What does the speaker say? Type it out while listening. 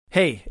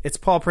Hey, it's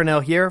Paul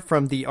Purnell here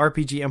from the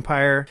RPG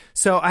Empire.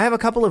 So I have a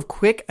couple of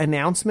quick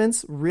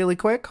announcements, really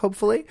quick,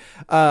 hopefully.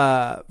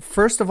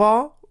 First of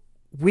all,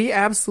 we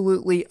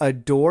absolutely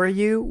adore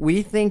you.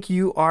 We think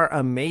you are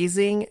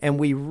amazing, and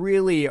we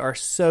really are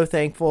so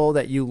thankful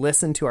that you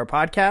listen to our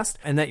podcast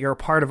and that you're a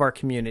part of our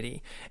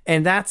community.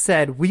 And that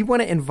said, we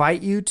want to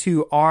invite you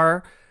to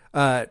our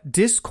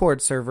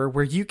Discord server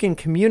where you can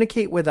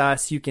communicate with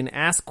us. You can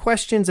ask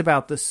questions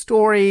about the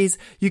stories.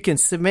 You can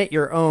submit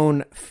your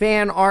own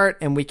fan art,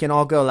 and we can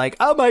all go like,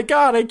 oh my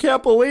God, I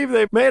can't believe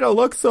they made it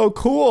look so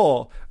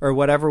cool, or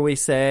whatever we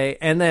say.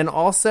 And then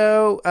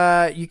also,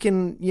 you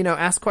can,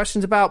 ask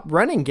questions about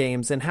running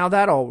games and how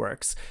that all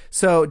works.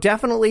 So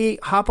definitely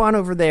hop on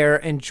over there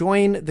and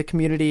join the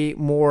community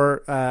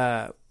more,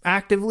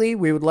 actively.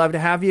 We would love to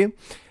have you.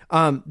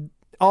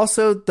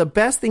 Also, the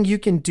best thing you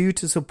can do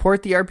to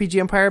support the RPG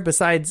Empire,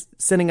 besides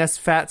sending us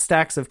fat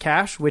stacks of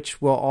cash, which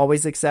we'll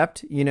always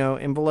accept,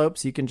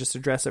 envelopes, you can just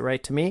address it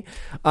right to me,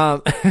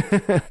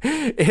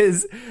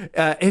 is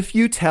if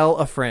you tell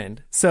a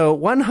friend. So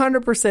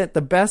 100%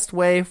 the best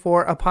way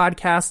for a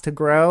podcast to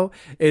grow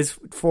is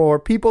for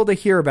people to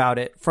hear about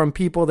it from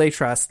people they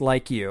trust,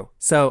 like you.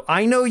 So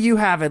I know you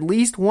have at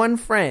least one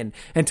friend,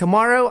 and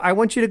tomorrow I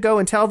want you to go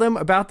and tell them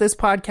about this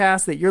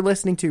podcast that you're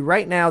listening to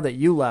right now that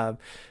you love,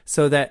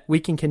 so that we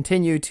can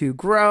continue to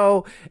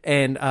grow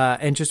and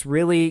just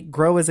really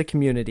grow as a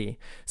community.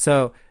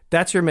 So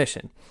that's your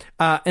mission.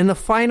 And the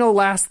final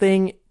last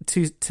thing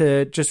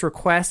to just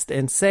request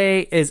and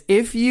say is,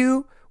 if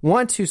you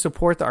want to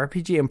support the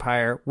RPG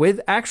Empire with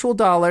actual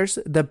dollars,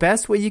 the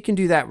best way you can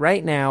do that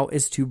right now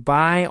is to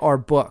buy our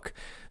book,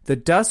 The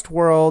Dust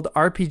World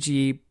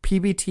RPG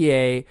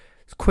PBTA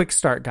Quick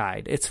Start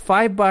Guide. It's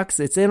 $5.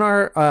 It's in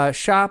our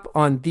shop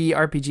on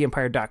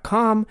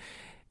therpgempire.com.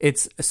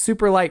 It's a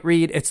super light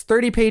read. It's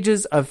 30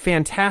 pages of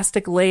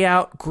fantastic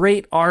layout,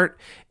 great art,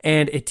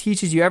 and it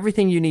teaches you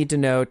everything you need to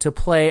know to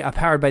play a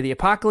Powered by the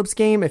Apocalypse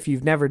game if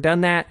you've never done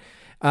that.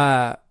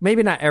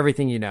 Maybe not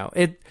everything you know.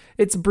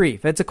 It's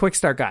brief. It's a quick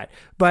start guide.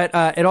 But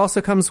it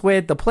also comes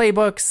with the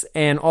playbooks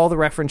and all the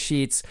reference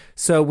sheets.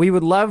 So we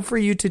would love for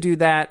you to do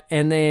that,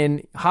 and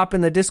then hop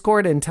in the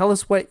Discord and tell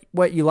us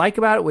what you like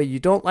about it, what you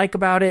don't like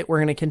about it. We're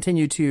going to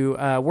continue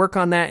to work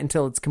on that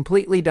until it's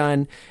completely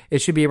done. It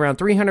should be around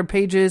 300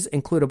 pages,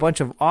 include a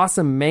bunch of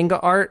awesome manga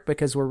art,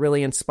 because we're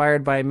really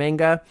inspired by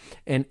manga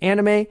and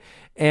anime.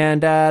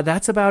 And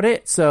that's about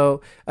it.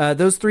 So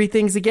those three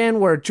things again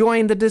were: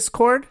 join the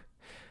Discord,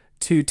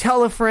 to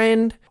tell a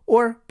friend,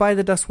 or buy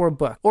the Dust World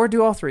book, or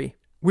do all three.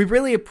 We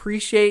really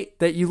appreciate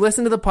that you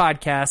listen to the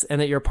podcast and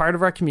that you're part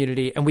of our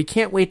community, and we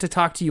can't wait to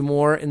talk to you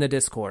more in the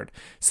Discord.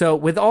 So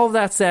with all of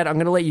that said, I'm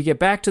going to let you get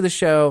back to the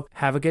show.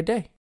 Have a good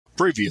day.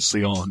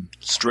 Previously on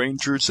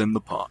Strangers in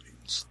the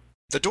Pines.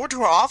 The door to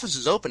her office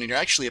is open, and you're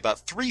actually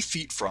about 3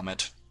 feet from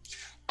it.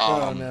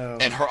 Oh, no.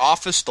 And her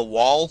office, the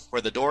wall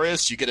where the door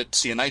is, you get to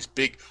see a nice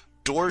big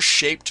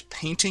door-shaped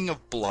painting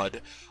of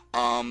blood.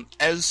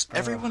 As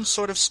everyone's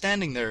sort of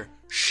standing there,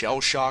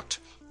 shell-shocked,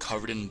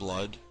 covered in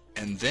blood,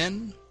 and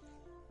then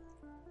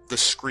the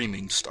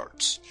screaming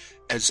starts,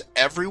 as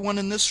everyone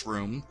in this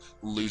room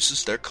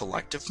loses their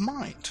collective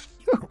mind.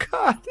 Oh,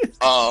 God.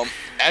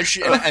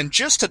 And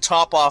just to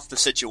top off the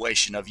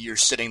situation of you're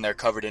sitting there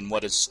covered in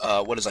what is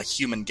a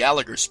human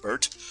Gallagher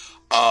spurt,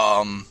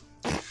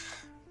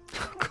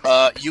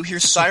 you hear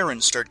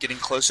sirens start getting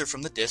closer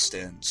from the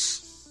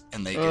distance.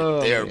 And they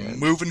are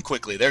moving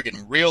quickly. They're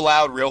getting real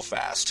loud, real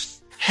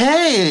fast.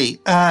 Hey,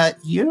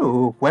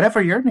 you,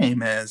 whatever your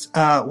name is,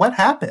 what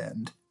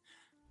happened?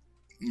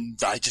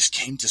 I just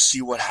came to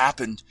see what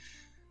happened,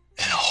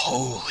 and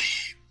holy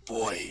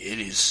boy, it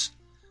is.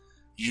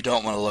 You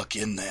don't want to look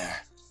in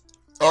there.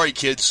 All right,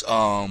 kids,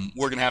 we're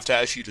going to have to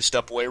ask you to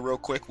step away real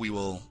quick. We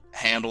will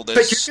handle this.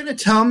 But you're going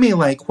to tell me,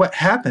 what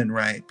happened,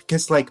 right?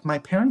 Because, my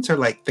parents are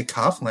like the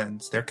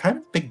Coughlins. They're kind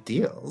of big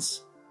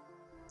deals.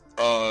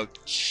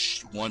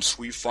 Once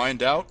we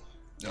find out,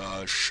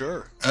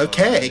 sure.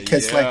 Okay,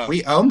 because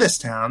we own this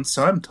town,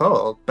 so I'm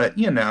told. But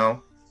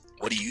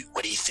what do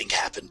you think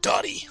happened,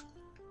 Dottie?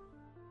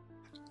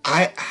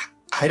 I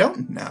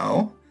don't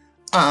know.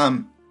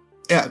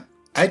 Yeah,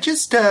 I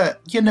just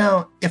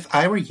if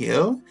I were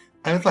you,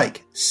 I would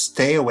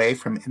stay away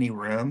from any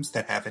rooms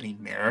that have any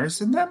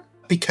mirrors in them,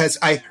 because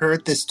I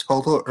heard this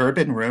total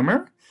urban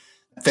rumor.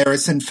 There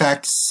is in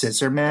fact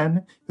scissor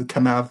men who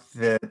come out of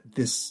the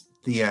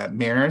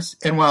mirrors,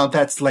 and while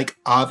that's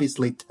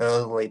obviously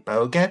totally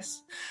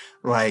bogus,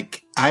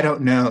 I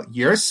don't know,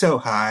 you're so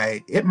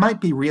high, it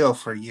might be real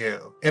for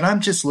you, and I'm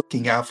just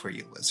looking out for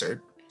you, Lizard.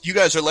 You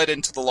guys are led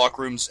into the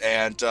locker rooms,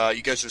 and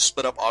you guys are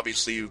split up,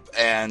 obviously,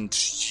 and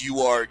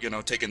you are,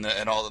 taking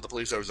and all of the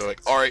police officers are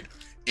like, all right,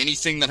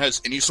 anything that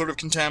has any sort of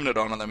contaminant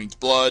on it, that means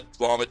blood,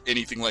 vomit,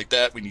 anything like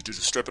that, we need to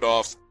just strip it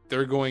off.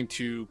 They're going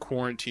to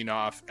quarantine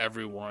off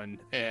everyone,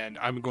 and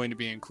I'm going to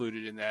be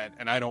included in that,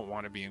 and I don't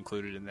want to be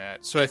included in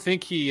that. So I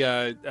think he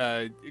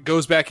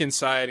goes back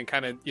inside and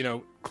kind of,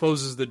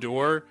 closes the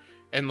door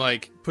and,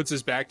 puts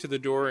his back to the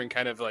door and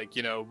kind of,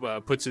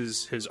 puts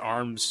his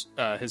arms,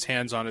 his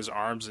hands on his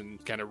arms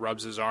and kind of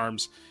rubs his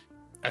arms.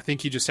 I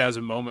think he just has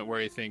a moment where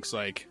he thinks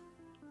like,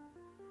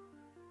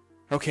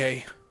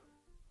 okay,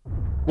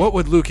 what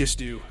would Lucas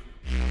do?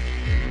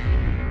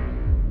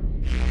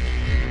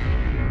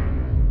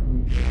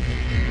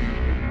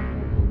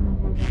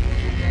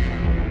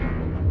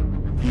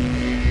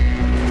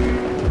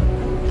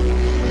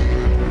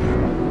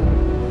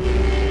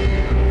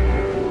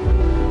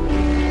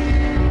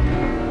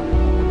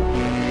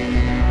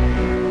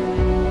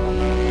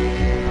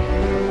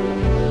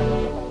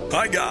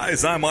 Hi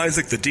guys, I'm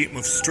Isaac, the Demon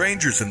of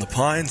Strangers in the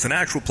Pines, an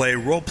actual play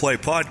role-play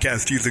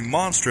podcast using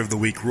Monster of the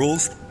Week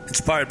rules,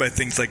 inspired by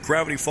things like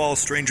Gravity Falls,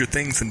 Stranger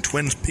Things, and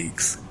Twin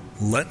Peaks.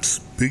 Let's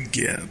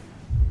begin.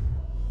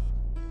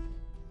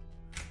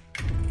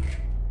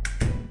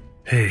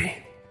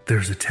 Hey,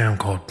 there's a town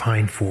called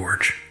Pine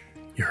Forge.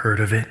 You heard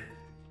of it?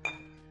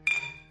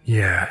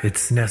 Yeah,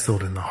 it's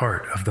nestled in the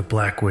heart of the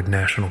Blackwood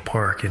National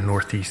Park in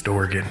northeast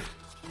Oregon.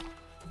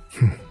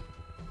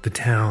 The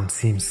town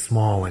seems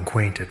small and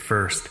quaint at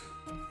first,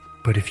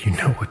 but if you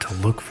know what to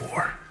look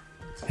for,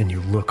 and you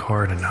look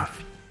hard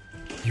enough,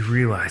 you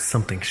realize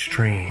something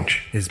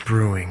strange is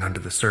brewing under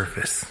the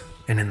surface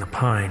and in the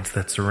pines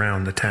that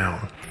surround the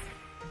town.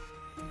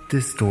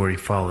 This story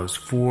follows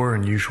 4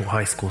 unusual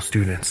high school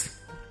students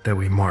that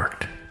we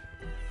marked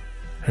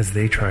as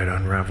they try to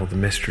unravel the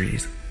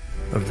mysteries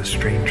of the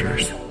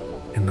strangers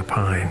in the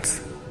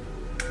pines.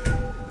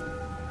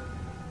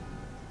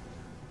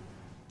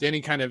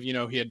 Danny kind of,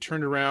 he had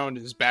turned around,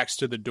 his back's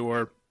to the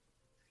door,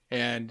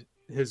 and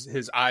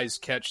his eyes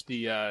catch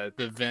the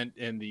vent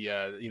in the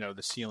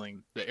the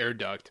ceiling, the air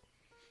duct,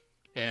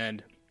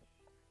 and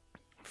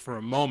for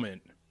a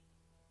moment,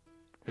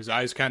 his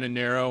eyes kind of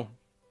narrow,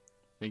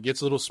 and he gets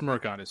a little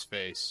smirk on his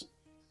face,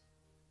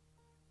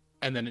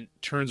 and then it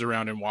turns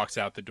around and walks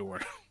out the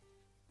door.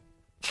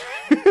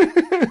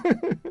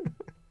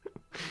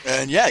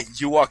 And yeah,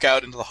 you walk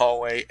out into the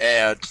hallway,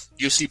 and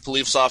you see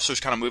police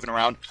officers kind of moving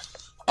around.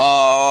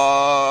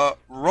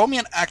 Roll me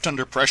an act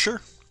under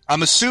pressure.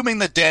 I'm assuming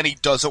that Danny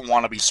doesn't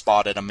want to be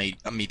spotted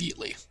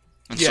immediately.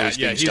 And so he's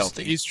being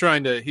stealthy. He's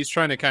trying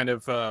to kind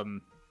of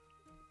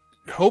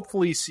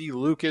hopefully see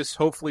Lucas,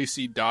 hopefully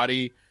see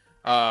Dottie,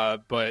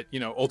 but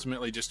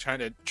ultimately just try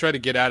to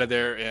get out of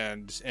there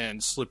and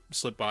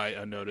slip by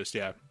unnoticed.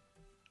 Yeah.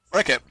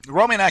 Okay,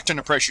 roll me an act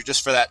under pressure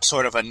just for that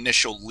sort of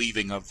initial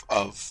leaving of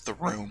the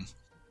room.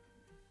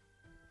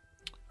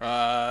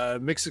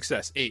 Mixed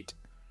success, 8.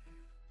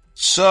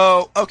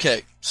 So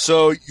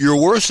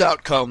your worst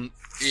outcome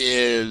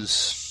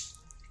is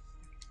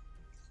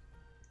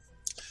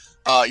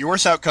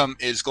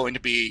going to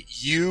be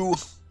you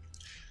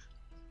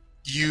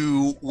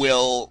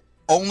will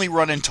only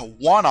run into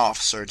one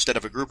officer instead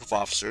of a group of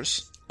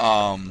officers.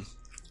 Hard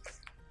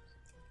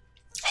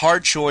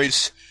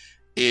choice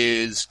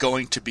is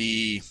going to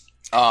be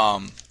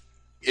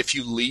if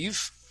you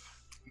leave,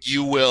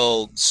 you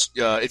will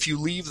if you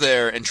leave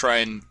there and try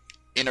and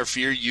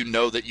interfere,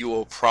 that you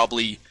will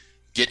probably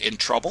get in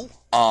trouble.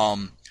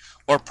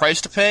 Or price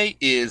to pay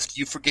is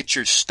you forget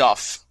your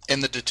stuff in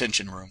the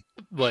detention room,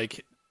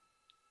 like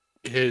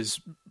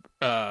his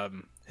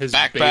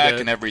backpack beta,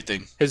 and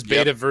everything. His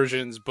beta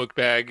version's book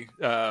bag.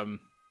 I'm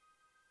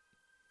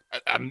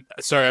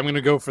sorry, I'm going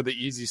to go for the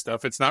easy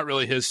stuff. It's not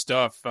really his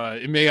stuff.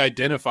 It may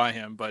identify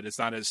him, but it's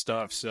not his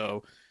stuff.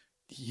 So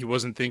he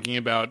wasn't thinking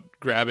about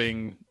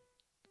grabbing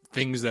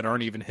things that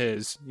aren't even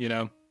his.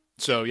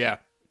 So yeah,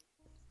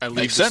 I leave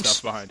Makes the sense.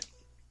 stuff behind.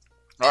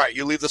 All right,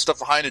 you leave the stuff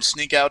behind and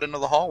sneak out into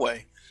the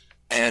hallway,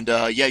 and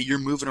you're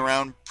moving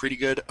around pretty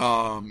good.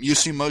 You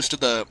see most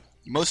of the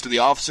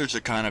officers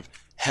are kind of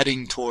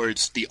heading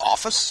towards the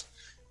office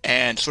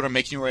and sort of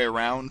making your way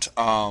around.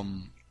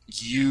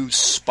 You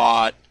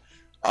spot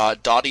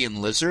Dottie and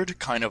Lizard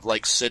kind of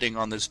like sitting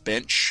on this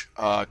bench,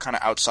 kind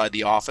of outside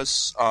the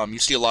office. You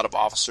see a lot of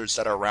officers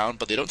that are around,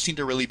 but they don't seem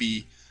to really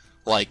be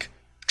like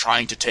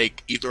trying to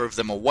take either of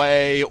them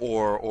away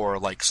or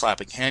like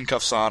slapping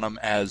handcuffs on them,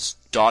 as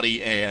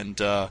Dottie and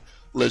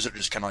Lizard are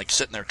just kind of like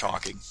sitting there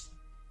talking.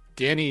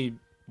 Danny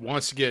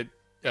wants to get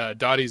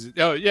Dottie's.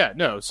 Oh yeah,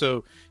 no.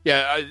 So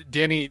yeah,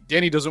 Danny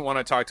doesn't want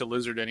to talk to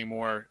Lizard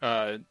anymore.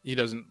 He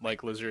doesn't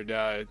like Lizard,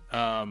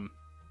 but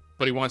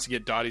he wants to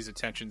get Dottie's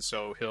attention,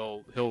 so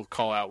he'll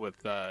call out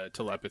with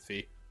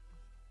telepathy.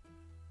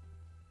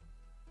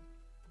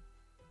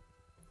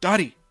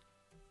 Dottie.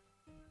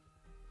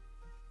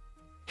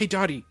 Hey,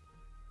 Dottie.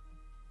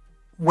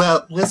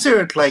 Well,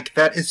 Lizard,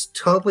 that is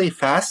totally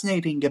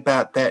fascinating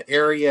about that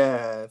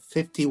Area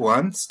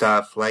 51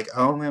 stuff.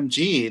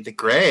 OMG, the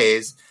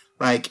Greys.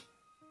 That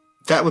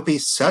would be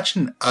such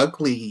an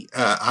ugly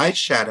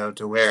eyeshadow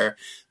to wear.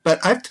 But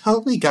I've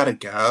totally got to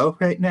go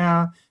right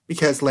now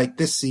because,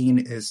 this scene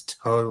is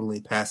totally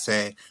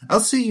passé. I'll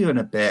see you in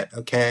a bit,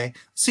 okay?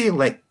 See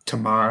you,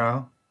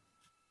 tomorrow.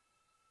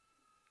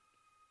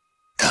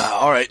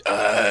 All right,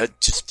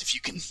 just if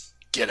you can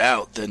get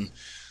out, then...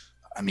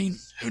 I mean,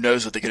 who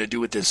knows what they're going to do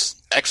with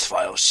this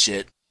X-Files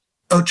shit.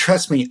 Oh,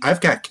 trust me,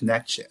 I've got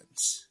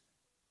connections.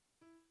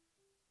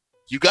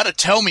 You got to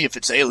tell me if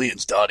it's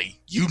aliens,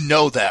 Dottie. You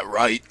know that,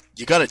 right?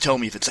 You got to tell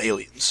me if it's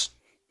aliens.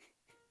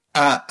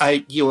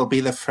 You will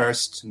be the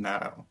first to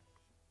know.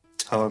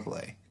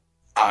 Totally.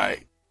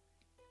 I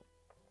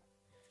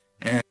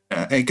And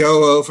I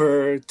go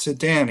over to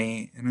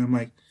Danny, and I'm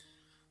like,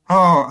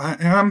 "Oh,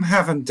 I'm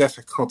having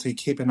difficulty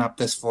keeping up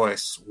this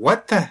voice.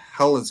 What the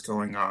hell is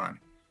going on?"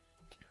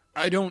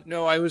 I don't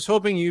know. I was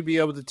hoping you'd be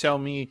able to tell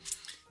me.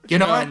 You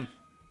know what?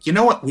 You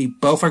know what we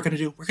both are going to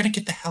do? We're going to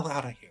get the hell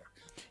out of here.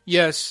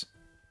 Yes,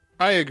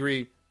 I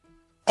agree.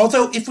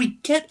 Although, if we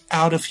get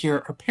out of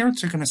here, our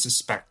parents are going to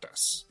suspect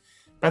us.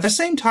 But at the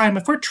same time,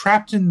 if we're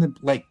trapped in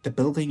the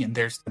building and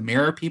there's the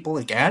mirror people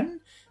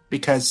again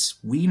because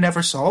we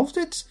never solved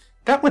it,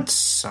 that would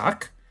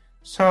suck.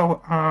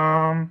 So,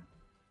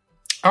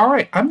 all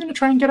right, I'm going to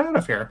try and get out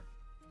of here.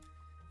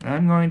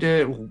 I'm going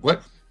to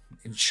what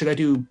should I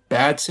do?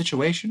 Bad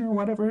situation or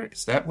whatever?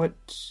 Is that what?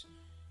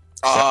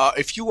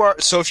 If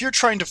you're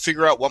trying to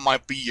figure out what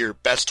might be your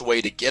best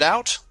way to get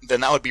out, then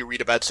that would be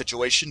read a bad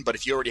situation. But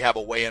if you already have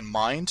a way in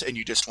mind and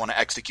you just want to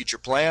execute your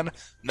plan,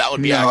 that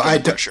would be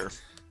active pressure.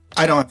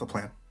 I don't have a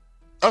plan.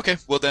 Okay,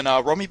 well then,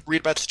 roll me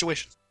read a bad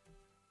situation.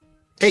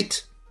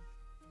 8.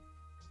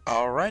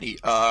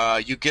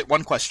 Alrighty, you get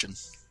one question.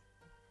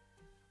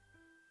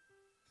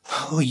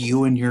 Oh,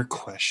 you and your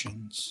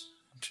questions.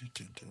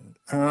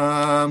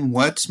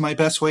 What's my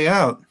best way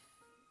out?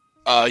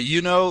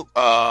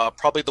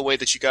 Probably the way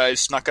that you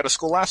guys snuck out of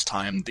school last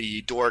time.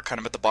 The door kind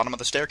of at the bottom of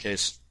the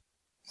staircase.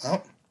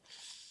 Well,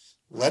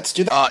 let's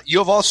do that.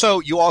 You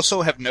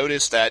also have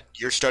noticed that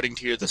you're starting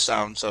to hear the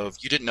sounds of,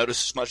 you didn't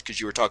notice as much because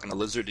you were talking to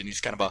Lizard and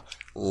he's kind of a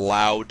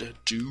loud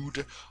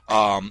dude.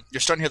 You're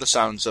starting to hear the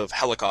sounds of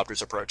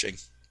helicopters approaching.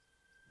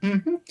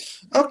 Mm-hmm.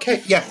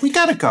 Okay, yeah, we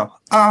gotta go.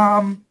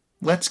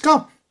 Let's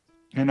go.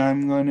 And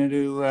I'm going to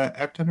do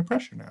act under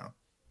pressure now.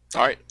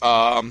 Alright,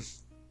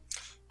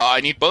 I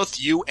need both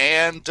you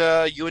and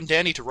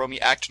Danny to roll me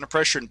act under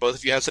pressure, and both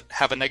of you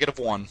have a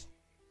 -1.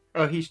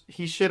 Oh,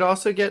 he should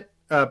also get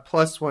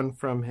 +1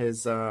 from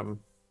his Oh,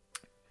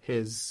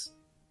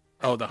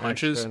 the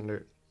hunches?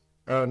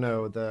 Oh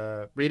no,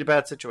 the read a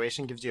bad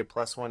situation gives you a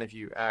 +1 if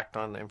you act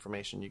on the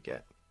information you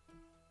get.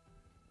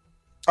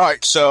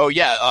 Alright, so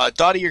yeah,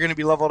 Dottie, you're going to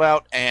be leveled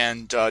out,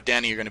 and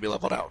Danny, you're going to be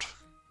leveled out.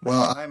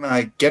 Well,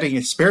 I'm getting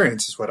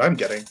experience is what I'm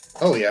getting.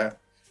 Oh, yeah.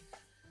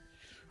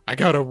 I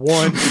got a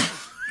 1.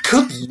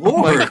 Good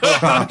lord.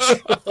 Gosh.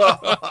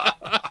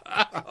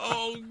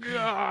 Oh,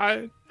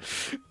 God.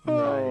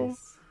 Oh.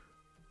 Nice.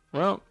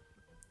 Well,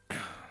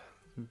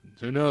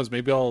 who knows?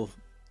 Maybe I'll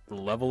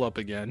level up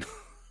again.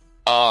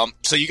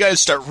 So you guys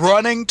start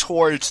running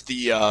towards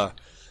the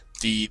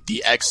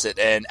exit,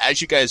 and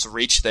as you guys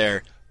reach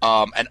there,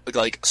 and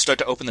start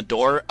to open the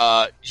door,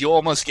 you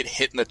almost get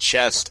hit in the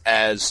chest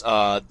as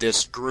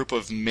this group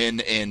of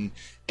men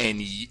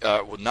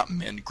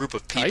group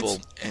of people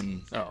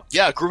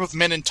group of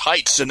men in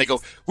tights, and they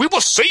go, "We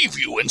will save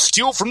you and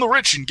steal from the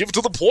rich and give it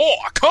to the poor.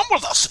 Come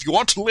with us if you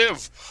want to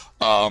live."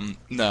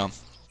 No,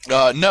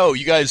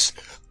 you guys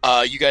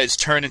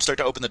turn and start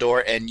to open the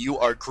door, and you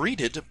are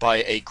greeted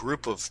by a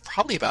group of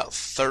probably about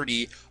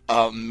 30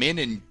 men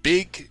in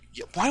big.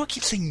 Why do I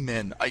keep saying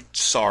men?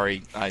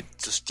 Sorry. I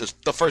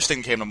just the first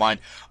thing that came to mind.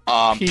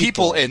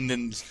 People in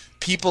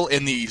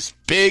these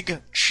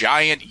big,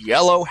 giant,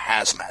 yellow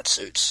hazmat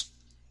suits.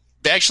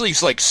 They actually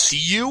see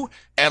you,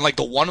 and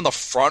the one in the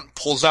front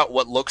pulls out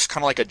what looks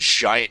kind of like a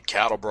giant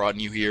cattle prod,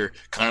 and you hear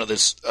kind of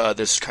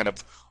this kind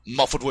of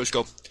muffled voice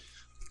go,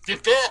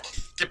 "Get back,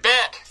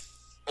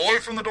 away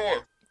from the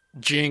door."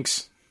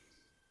 Jinx.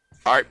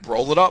 All right,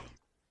 roll it up.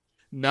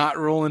 Not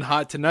rolling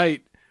hot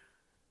tonight.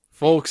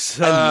 Folks,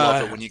 I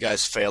love it when you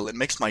guys fail. It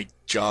makes my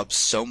job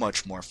so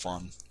much more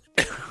fun.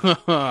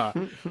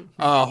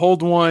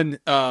 Hold 1,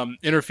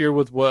 interfere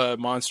with what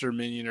monster,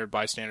 minion, or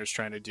bystander's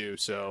trying to do.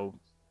 So,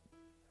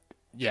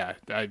 yeah,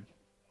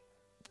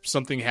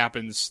 something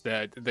happens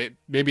that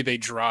they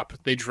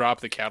drop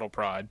the cattle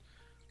prod.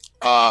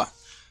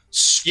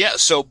 Yeah,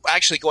 so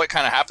actually what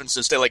kind of happens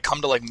is they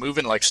come to move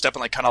and step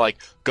and kind of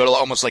go to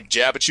almost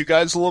jab at you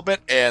guys a little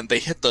bit, and they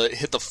hit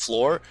the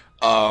floor.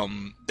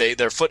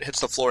 Their foot hits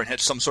the floor and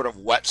hits some sort of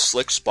wet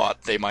slick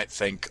spot, they might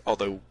think,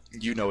 although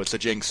it's a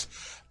jinx.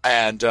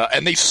 And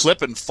they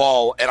slip and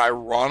fall, and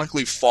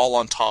ironically fall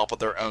on top of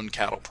their own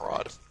cattle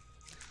prod.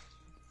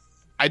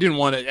 I didn't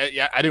want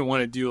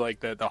to do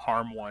the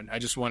harm one. I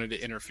just wanted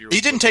to interfere.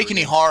 He didn't take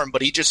any harm,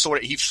 but he just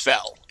he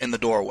fell in the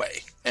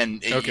doorway,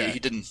 and he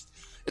didn't.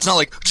 It's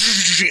not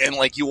and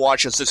you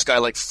watch as this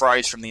guy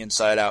fries from the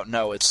inside out.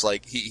 No, it's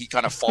he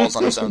kind of falls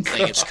on his own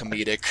thing. It's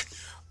comedic.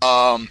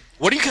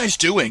 What are you guys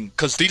doing?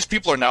 Because these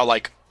people are now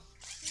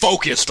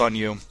focused on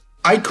you.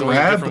 I'm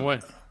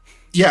grabbing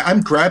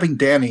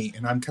Danny,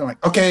 and I'm kind of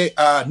okay,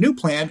 new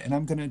plan, and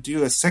I'm going to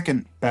do a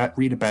second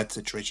read a bad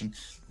situation.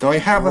 Though I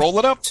have roll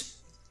it up.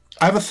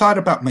 I have a thought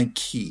about my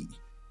key.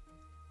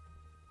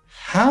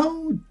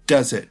 How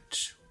does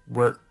it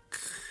work?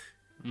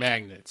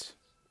 Magnets.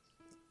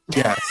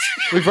 Yes.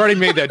 We've already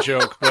made that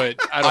joke, but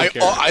I don't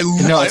care. I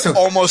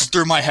almost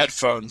threw my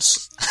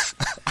headphones.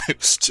 I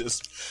was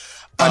just...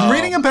 I'm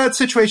reading a bad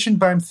situation,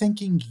 but I'm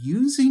thinking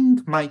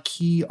using my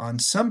key on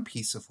some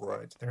piece of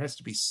wood. There has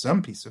to be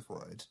some piece of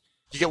wood.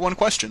 You get one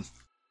question.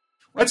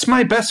 What's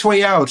my best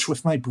way out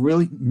with my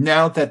brilliant...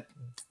 Now that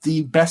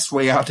the best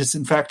way out is,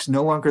 in fact,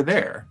 no longer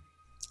there?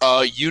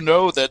 You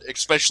know that,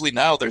 especially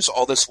now, there's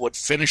all this wood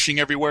finishing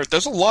everywhere.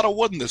 There's a lot of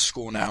wood in this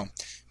school now.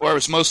 Where it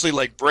was mostly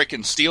like brick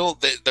and steel,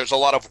 there's a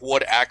lot of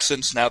wood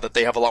accents now that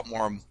they have a lot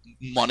more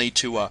money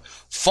to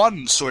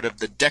fund sort of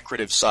the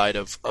decorative side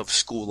of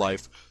school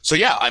life. So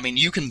yeah, I mean,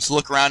 you can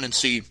look around and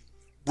see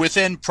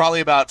within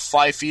probably about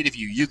 5 feet of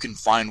you, you can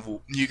find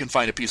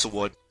a piece of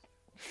wood.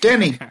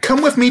 Danny,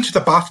 come with me to the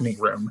botany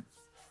room.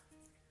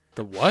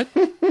 The what?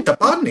 The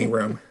botany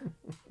room.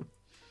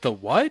 The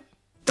what?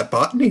 The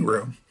botany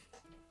room.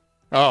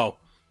 Oh.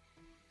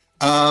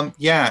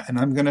 Yeah, and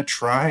I'm gonna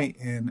try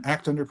and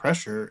act under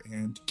pressure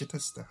and get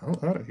this the hell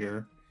out of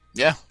here.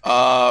 Yeah.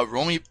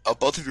 Roll me.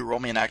 Both of you roll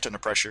me an act under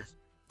pressure.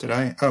 Did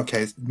I?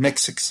 Okay,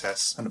 mixed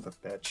success. Son of a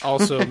bitch.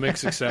 Also,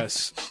 mixed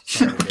success.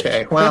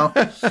 Okay, well,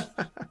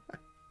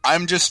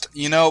 I'm just,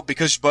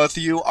 because both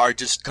of you are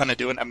just kind of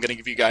doing. I'm gonna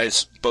give you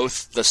guys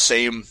both the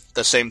same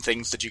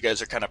things that you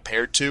guys are kind of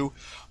paired to.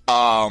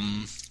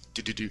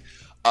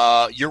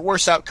 Your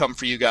worst outcome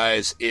for you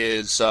guys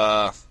is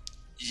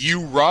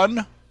you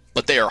run,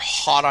 but they are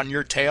hot on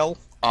your tail.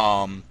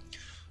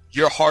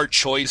 Your hard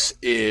choice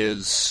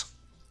is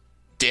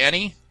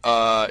Danny.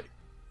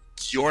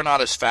 You're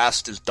not as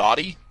fast as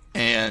Dottie,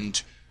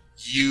 and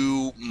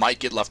you might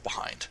get left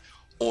behind.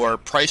 Or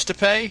price to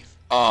pay,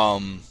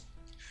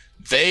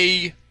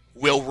 they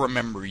will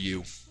remember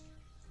you.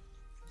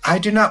 I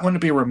do not want to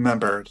be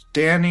remembered.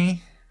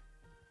 Danny?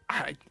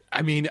 I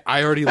mean,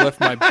 I already left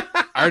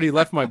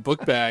my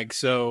book bag,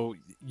 so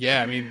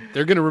yeah, I mean,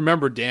 they're going to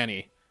remember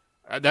Danny.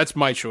 That's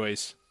my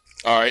choice.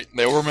 All right,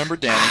 they will remember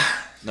Danny.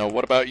 Now,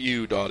 what about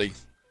you, Dottie?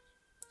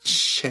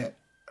 Shit.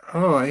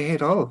 Oh, I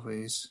hate all of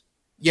these.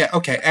 Yeah,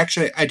 okay,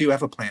 actually, I do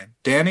have a plan.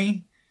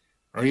 Danny,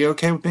 are you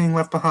okay with being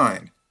left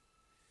behind?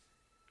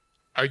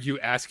 Are you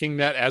asking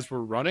that as we're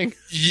running?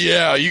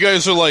 Yeah, you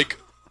guys are like...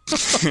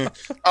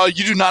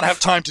 you do not have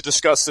time to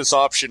discuss this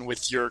option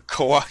with your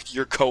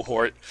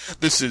cohort.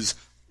 This is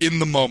in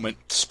the moment,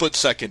 split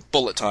second,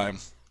 bullet time.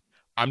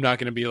 I'm not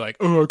going to be like,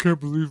 oh, I can't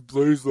believe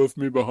Blaze left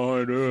me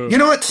behind. You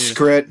know what?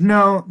 Screw it.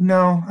 No,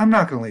 I'm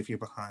not going to leave you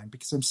behind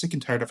because I'm sick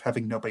and tired of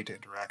having nobody to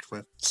interact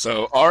with.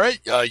 So, all right,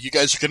 you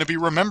guys are going to be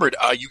remembered.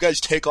 You guys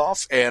take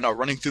off and are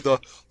running through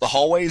the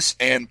hallways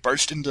and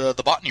burst into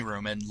the botany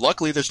room. And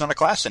luckily, there's not a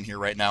class in here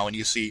right now, and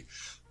you see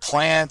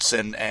plants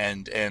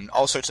and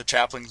all sorts of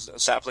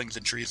saplings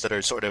and trees that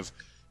are sort of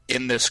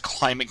in this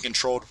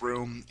climate-controlled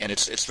room, and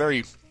it's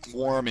very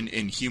warm and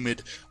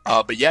humid.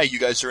 But yeah, you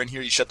guys are in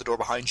here. You shut the door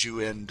behind you,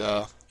 and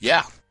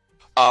yeah.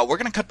 We're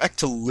going to cut back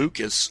to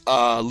Lucas.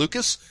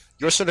 Lucas,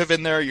 you're sort of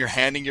in there. You're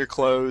handing your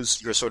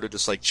clothes. You're sort of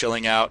just like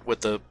chilling out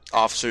with the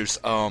officers.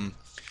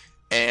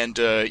 And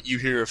you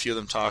hear a few of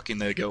them talking.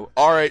 They go,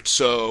 all right,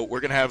 so we're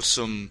going to have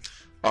some...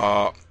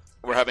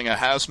 we're having a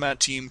hazmat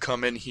team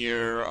come in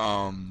here.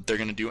 They're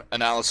going to do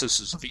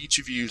analysis of each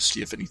of you,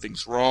 see if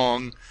anything's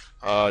wrong,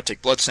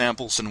 take blood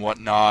samples and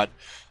whatnot.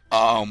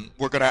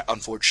 We're going to,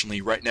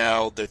 unfortunately, right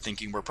now, they're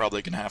thinking we're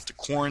probably going to have to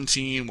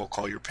quarantine. We'll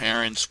call your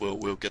parents.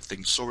 We'll get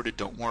things sorted.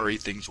 Don't worry.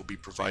 Things will be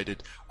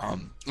provided.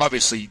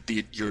 Obviously,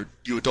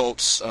 you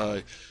adults,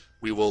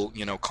 we will,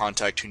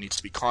 contact who needs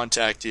to be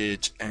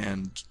contacted.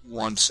 And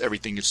once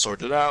everything is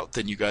sorted out,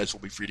 then you guys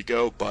will be free to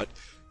go. But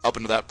up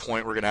until that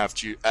point, we're going to have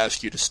to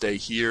ask you to stay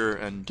here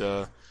and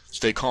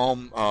stay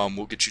calm.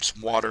 We'll get you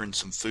some water and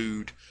some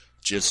food.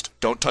 Just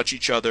don't touch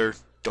each other.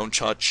 Don't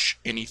touch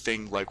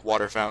anything like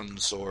water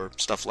fountains or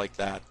stuff like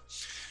that.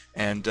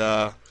 And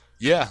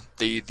yeah,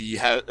 the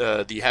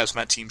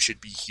hazmat team should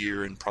be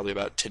here in probably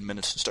about 10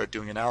 minutes to start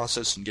doing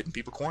analysis and getting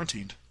people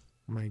quarantined.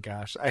 Oh my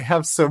gosh, I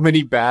have so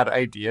many bad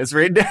ideas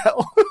right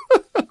now.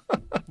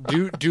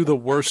 Do the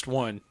worst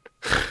one.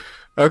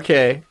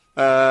 Okay,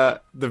 the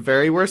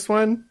very worst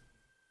one?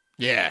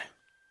 Yeah.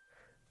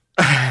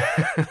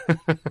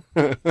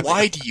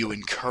 Why do you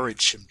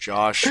encourage him,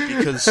 Josh?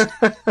 Because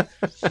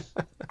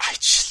I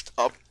just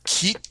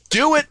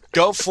do it.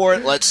 Go for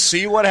it. Let's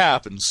see what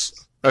happens.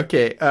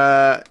 Okay.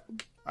 I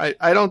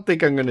don't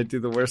think I'm gonna do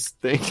the worst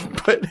thing,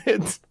 but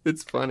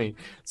it's funny.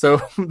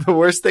 So the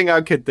worst thing I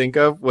could think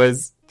of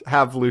was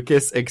have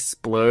Lucas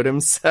explode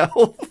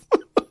himself.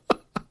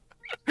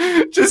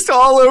 Just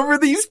all over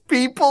these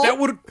people.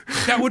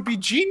 That would be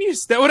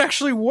genius. That would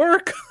actually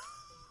work.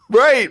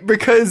 Right,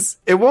 because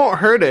it won't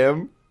hurt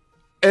him.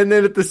 And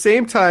then at the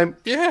same time,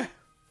 yeah,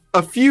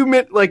 a few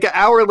minutes, like an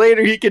hour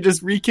later, he could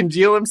just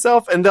recongeal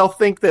himself and they'll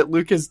think that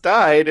Lucas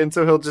died. And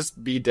so he'll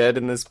just be dead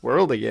in this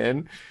world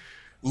again.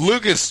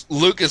 Lucas,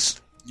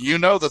 you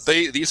know that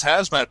these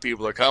hazmat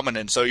people are coming.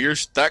 And so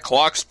that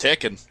clock's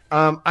ticking.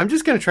 I'm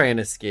just going to try and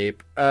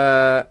escape.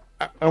 I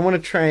want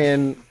to try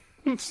and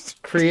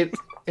create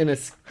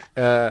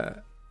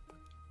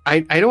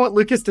I don't want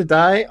Lucas to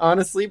die,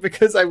 honestly,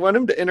 because I want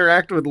him to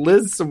interact with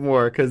Liz some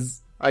more,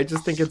 because I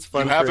just think it's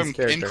fun. You have for his him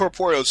character.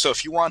 incorporeal, so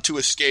if you want to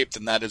escape,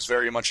 then that is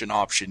very much an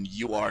option.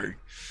 You are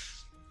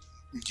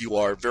you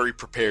are very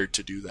prepared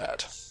to do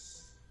that.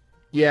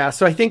 Yeah,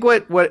 so I think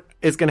what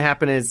is going to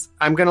happen is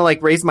I'm going to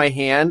like raise my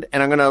hand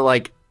and I'm going to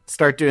like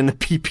start doing the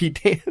pee-pee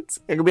dance.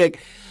 I'm going to be like,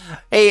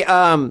 hey,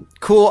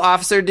 cool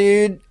officer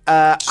dude.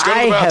 Just go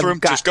to the bathroom.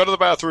 Just go to the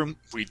bathroom.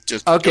 Go to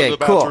the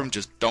bathroom. Cool.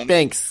 Just don't.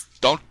 Thanks.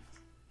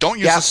 Don't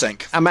use the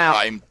sink. I'm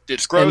out.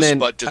 It's gross,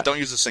 but just don't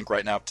use the sink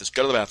right now. Just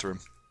go to the bathroom.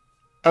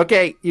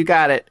 Okay, you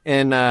got it.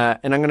 And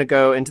I'm going to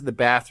go into the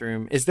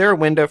bathroom. Is there a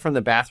window from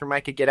the bathroom I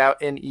could get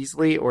out in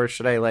easily, or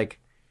should I like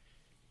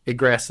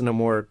egress in a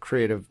more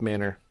creative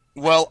manner?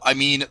 Well, I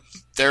mean,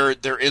 there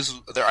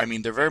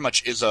very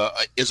much is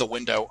a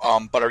window.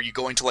 But are you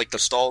going to like the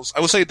stalls?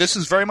 I will say this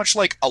is very much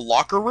like a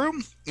locker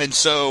room, and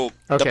so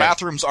the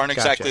bathrooms aren't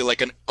exactly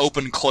like an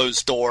open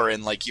closed door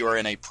and like you are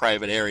in a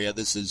private area.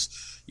 This is,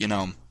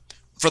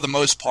 for the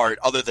most part,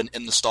 other than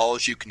in the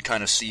stalls, you can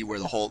kind of see where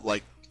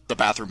the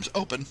bathroom's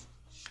open.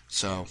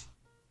 So,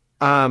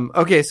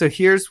 okay, so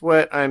here's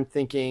what I'm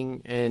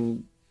thinking,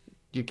 and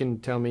you can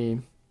tell me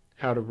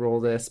how to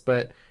roll this,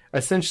 but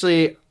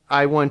essentially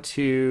I want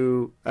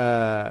to,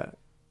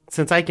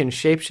 since I can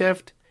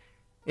shapeshift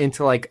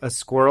into like a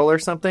squirrel or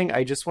something,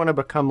 I just want to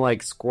become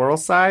like squirrel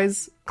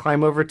size,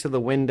 climb over to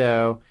the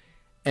window,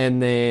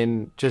 and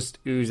then just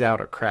ooze out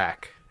a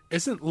crack.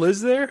 Isn't Liz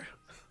there?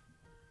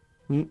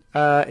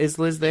 Is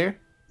Liz there?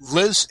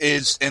 Liz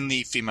is in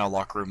the female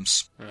locker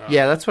rooms.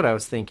 Yeah, that's what I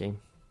was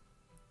thinking.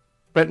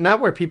 But not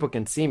where people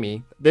can see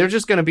me. They're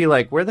just going to be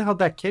like, where the hell did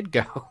that kid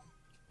go?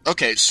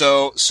 Okay,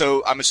 so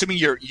I'm assuming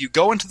you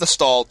go into the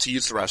stall to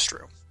use the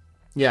restroom.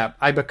 Yeah,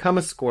 I become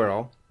a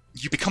squirrel.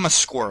 You become a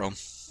squirrel.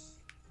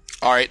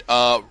 All right,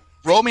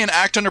 roll me an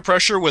act under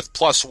pressure with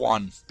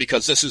 +1,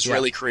 because this is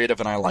really creative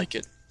and I like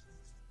it.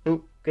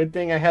 Ooh, good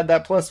thing I had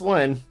that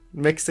 +1.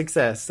 Mixed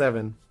success,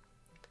 7.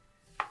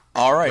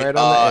 All right. Right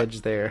on the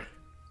edge there.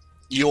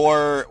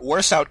 Your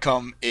worst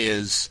outcome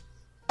is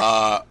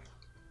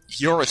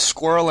you're a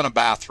squirrel in a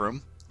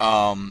bathroom,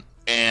 and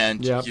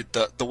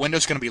the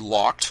window's going to be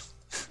locked.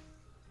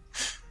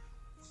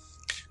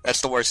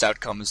 That's the worst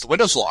outcome, is the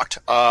window's locked.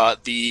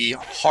 The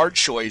hard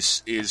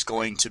choice is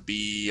going to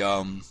be,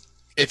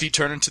 if you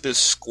turn into this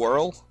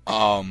squirrel,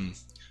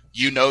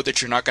 you know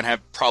that you're not going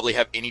to probably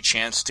have any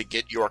chance to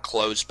get your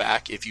clothes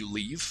back if you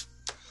leave.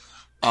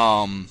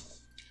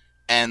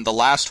 And the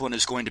last one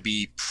is going to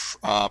be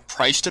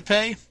price to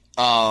pay.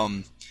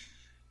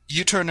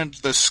 You turn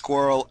into the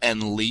squirrel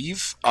and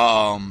leave,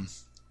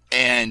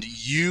 and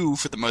you,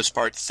 for the most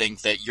part,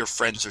 think that your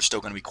friends are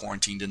still going to be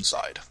quarantined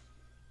inside.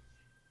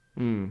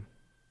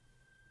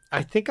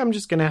 I think I'm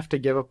just going to have to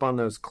give up on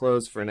those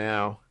clothes for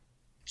now.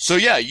 So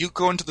yeah, you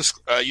go into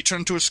you turn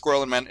into a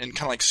squirrel and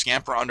kind of like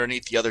scamper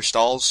underneath the other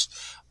stalls.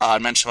 I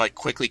mentioned like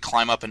quickly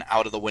climb up and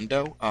out of the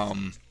window.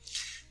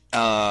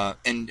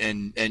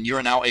 And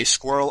you're now a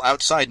squirrel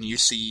outside, and you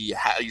see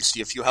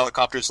a few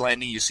helicopters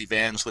landing. You see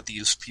vans with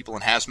these people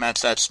in hazmat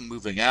sets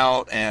moving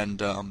out,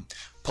 and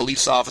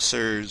police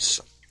officers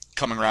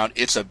coming around.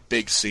 It's a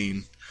big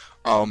scene,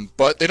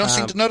 but they don't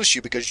seem to notice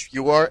you because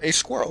you are a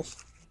squirrel.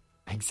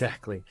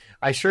 Exactly.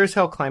 I sure as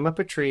hell climb up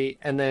a tree,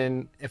 and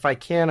then if I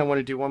can, I want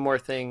to do one more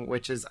thing,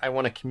 which is I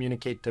want to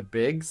communicate to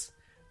Biggs.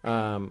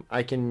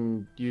 I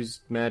can use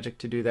magic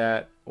to do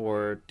that,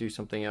 or do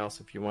something else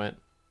if you want.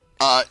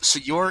 So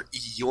you're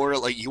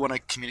like, you want to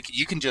communicate.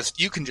 You can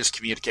just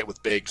communicate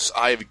with Biggs.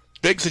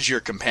 Biggs is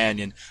your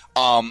companion.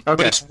 Okay.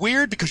 But it's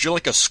weird because you're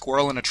like a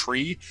squirrel in a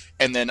tree,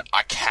 and then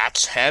a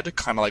cat's head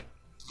kind of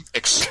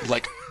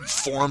like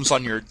forms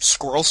on your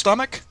squirrel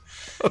stomach.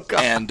 Oh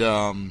God.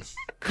 And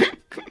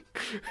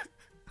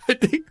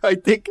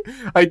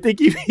I think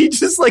he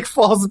just like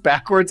falls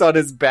backwards on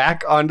his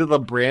back onto the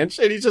branch,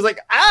 and he's just like,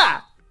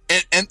 ah.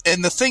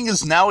 And the thing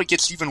is, now it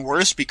gets even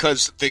worse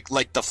because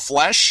the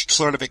flesh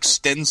sort of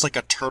extends like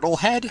a turtle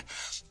head,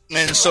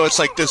 and so it's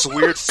like this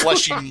weird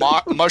fleshy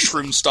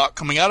mushroom stalk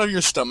coming out of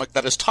your stomach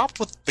that is topped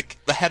with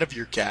the head of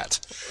your cat.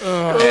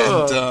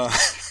 And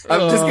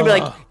I'm just gonna be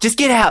like, just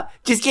get out,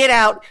 just get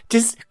out,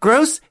 just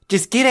gross,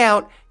 just get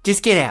out,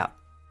 just get out.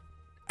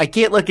 I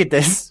can't look at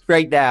this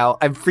right now.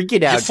 I'm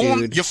freaking out,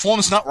 dude. Your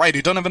form's not right. I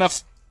don't have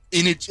enough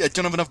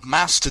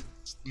mass to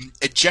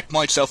eject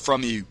myself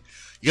from you.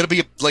 You gotta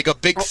be like a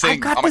big thing. I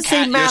got the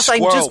same mass.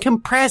 I'm just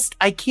compressed.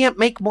 I can't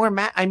make more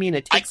mass. I mean,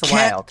 it takes a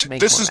while to make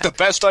this more is the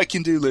best I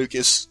can do,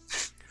 Lucas.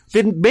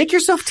 Then make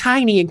yourself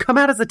tiny and come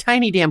out as a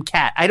tiny damn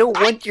cat. I don't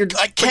want your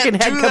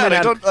freaking head coming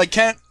out. I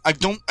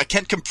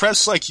can't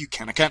compress like you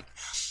can. I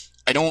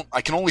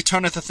can only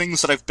turn into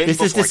things that I've been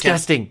before. This is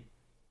disgusting.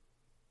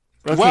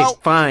 Okay,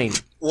 fine.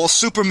 Well,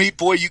 Super Meat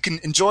Boy, you can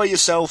enjoy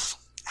yourself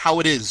how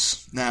it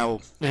is now.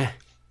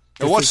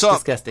 What's up?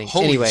 Disgusting.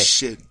 Holy anyway,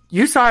 shit.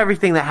 You saw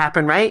everything that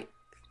happened, right?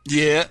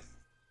 Yeah.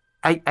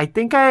 I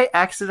think I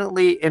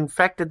accidentally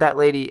infected that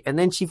lady, and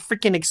then she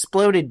freaking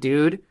exploded,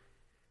 dude.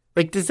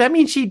 Like, does that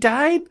mean she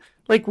died?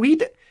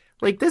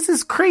 This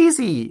is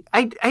crazy.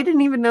 I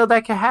didn't even know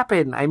that could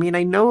happen. I mean,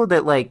 I know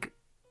that, like,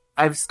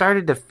 I've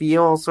started to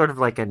feel sort of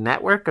like a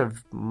network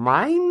of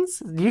minds.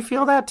 Do you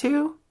feel that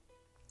too?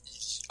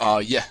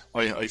 Yeah,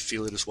 I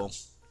feel it as well.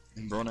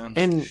 Ronan.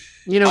 And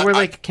we're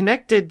like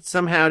connected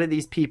somehow to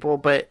these people,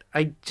 but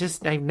I've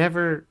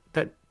never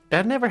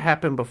that never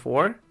happened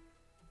before.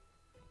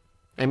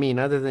 I mean,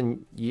 other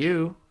than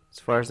you, as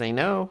far as I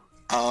know.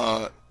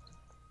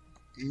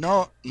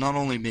 Not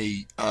only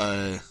me.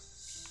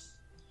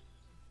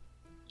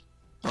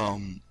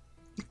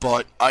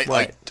 But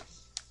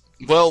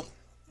well,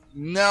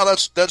 no,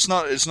 it's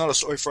not a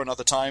story for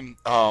another time.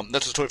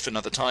 That's a story for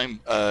another time.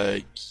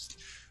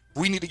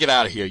 We need to get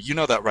out of here. You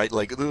know that, right?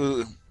 Like,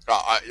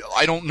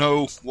 I don't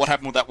know what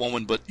happened with that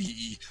woman, but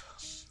we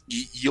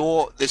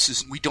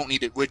don't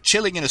need it. We're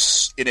chilling in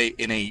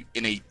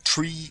a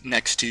tree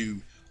next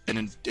to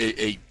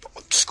a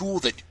school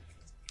that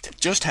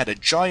just had a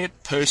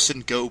giant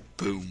person go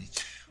boom.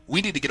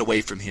 We need to get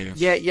away from here.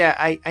 Yeah,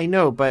 I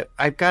know, but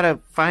I've got to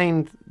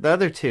find the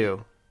other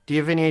two. Do you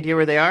have any idea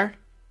where they are?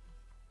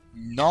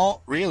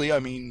 Not really. I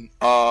mean,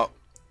 damn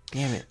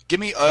it. Give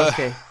me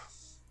okay.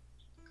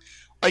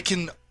 I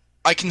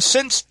can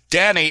sense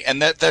Danny,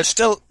 and that they're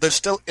still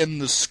in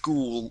the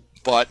school,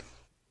 but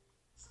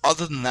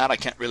other than that, I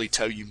can't really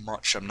tell you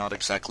much. I'm not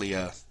exactly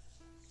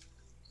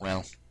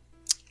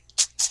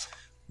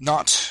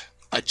not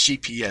a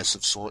GPS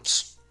of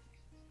sorts.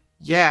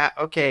 Yeah,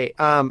 okay.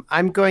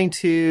 I'm going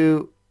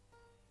to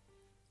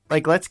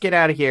let's get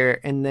out of here,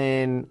 and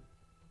then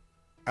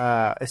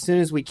as soon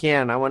as we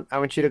can, I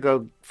want you to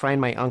go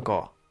find my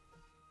uncle.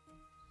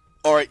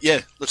 All right, yeah.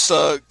 Let's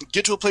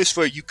get to a place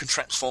where you can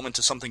transform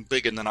into something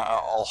big, and then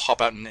I'll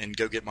hop out and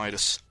go get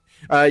Midas.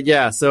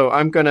 Yeah. So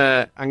I'm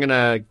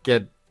gonna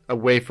get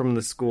away from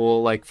the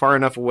school, like far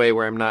enough away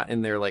where I'm not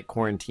in their like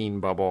quarantine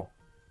bubble.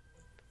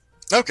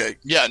 Okay.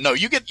 Yeah. No.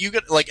 You get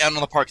like out in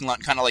the parking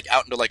lot, kind of like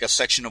out into like a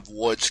section of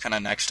woods, kind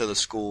of next to the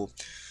school,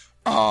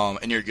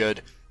 and you're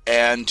good.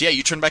 And yeah,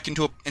 you turn back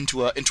into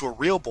a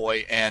real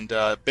boy, and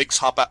Biggs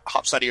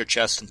hops out of your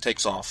chest and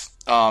takes off.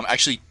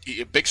 Actually,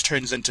 Biggs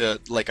turns into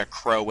like a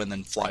crow and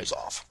then flies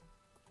off.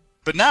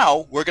 But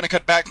now we're gonna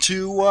cut back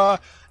to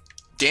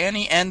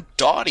Danny and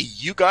Dottie.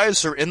 You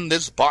guys are in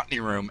this botany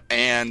room,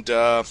 and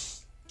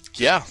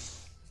yeah,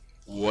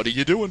 what are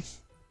you doing?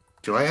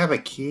 Do I have a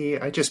key?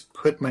 I just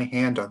put my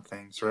hand on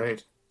things,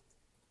 right?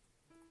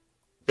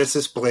 This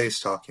is Blaze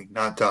talking,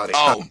 not Dottie.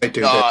 Oh, I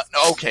do this.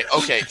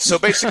 Okay. So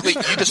basically,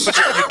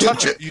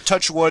 you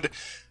touch wood,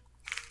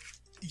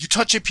 you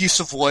touch a piece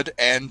of wood,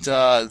 and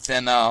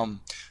then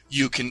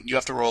you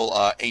have to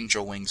roll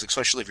angel wings,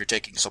 especially if you're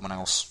taking someone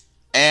else.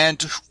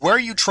 And where are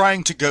you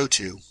trying to go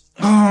to?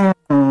 I'm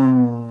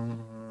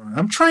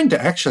trying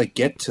to actually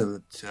get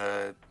to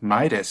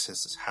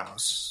Midas'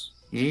 house.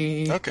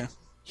 He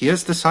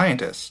is the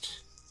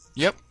scientist.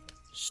 Yep.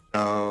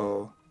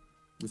 So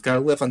we've got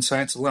to live on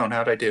science alone.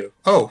 How'd I do?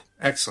 Oh,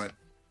 excellent.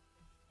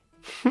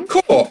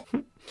 Cool.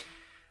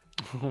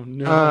 Oh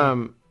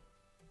no.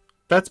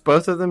 That's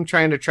both of them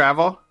trying to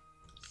travel?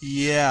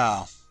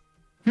 Yeah.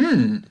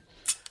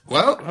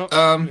 Well,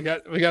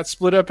 we got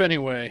split up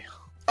anyway.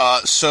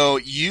 So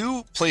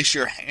you place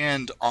your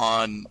hand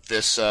on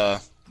this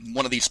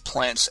one of these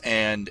plants,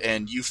 and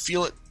you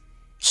feel it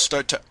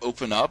start to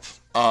open up.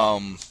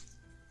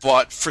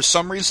 But for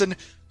some reason,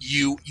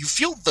 you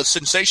feel the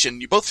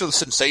sensation. You both feel the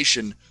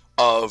sensation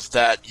of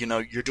that.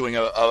 You're doing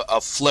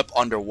a flip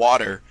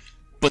underwater,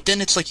 but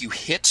then it's like you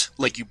hit,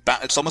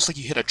 it's almost like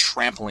you hit a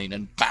trampoline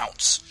and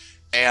bounce,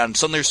 and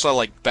suddenly you're sort of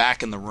like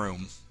back in the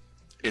room.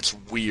 It's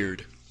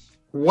weird.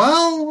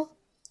 Well,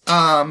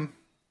 that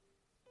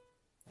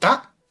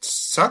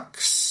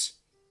sucks.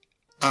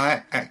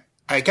 I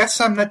guess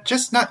I'm not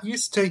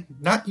used to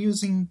not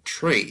using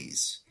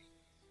trees.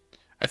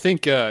 I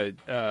think that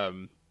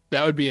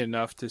would be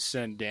enough to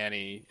send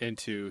Danny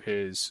into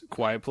his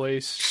quiet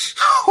place.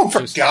 Oh,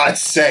 for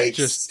God's sake!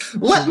 Just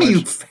let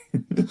me.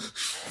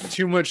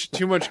 Too much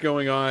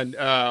going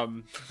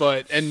on.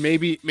 But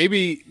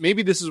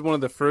maybe this is one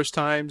of the first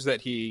times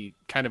that he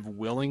kind of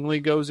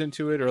willingly goes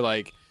into it, or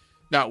like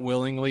not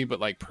willingly, but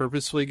like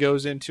purposefully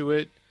goes into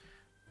it.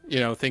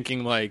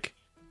 Thinking like,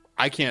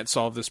 I can't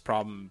solve this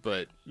problem,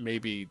 but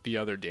maybe the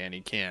other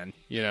Danny can.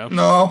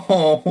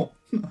 No.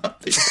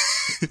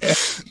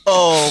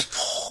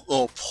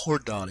 Oh, poor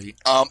Donnie.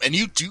 And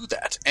you do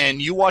that, and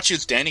you watch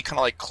as Danny kind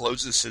of like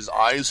closes his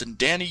eyes, and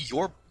Danny,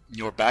 you're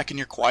back in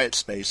your quiet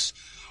space.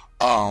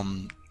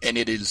 And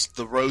it is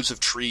the rows of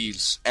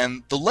trees,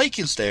 and the lake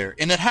is there,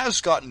 and it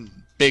has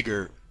gotten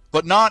bigger,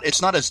 but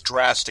it's not as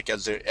drastic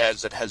as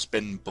it has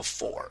been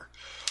before.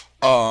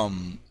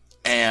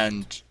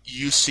 And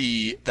you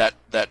see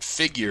that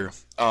figure,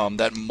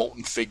 that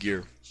molten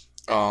figure,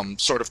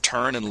 sort of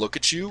turn and look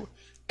at you,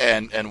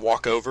 and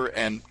walk over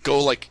and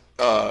go like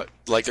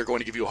they're going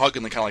to give you a hug,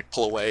 and then kind of like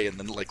pull away, and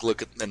then like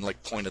look at and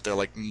like point at their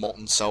like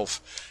molten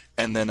self,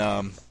 and then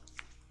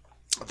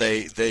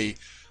they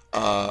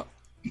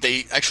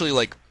actually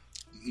like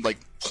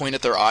point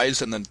at their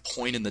eyes and then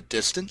point in the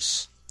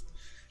distance,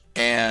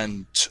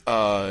 and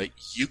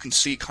you can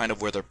see kind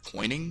of where they're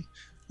pointing.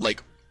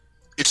 Like,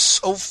 it's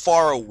so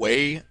far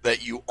away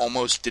that you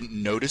almost didn't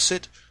notice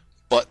it,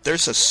 but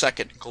there's a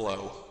second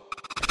glow.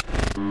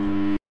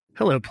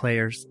 Hello,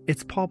 players.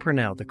 It's Paul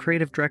Purnell, the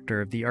creative director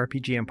of the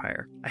RPG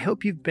Empire. I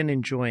hope you've been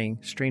enjoying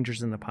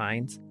Strangers in the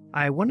Pines.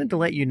 I wanted to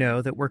let you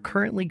know that we're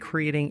currently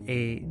creating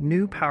a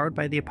new Powered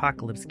by the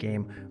Apocalypse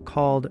game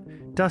called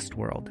Dust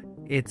World.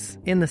 It's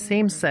in the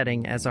same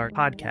setting as our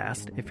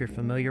podcast, if you're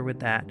familiar with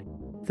that.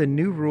 The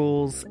new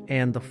rules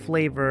and the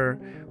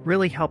flavor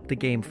really help the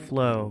game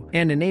flow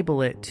and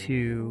enable it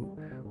to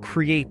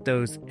create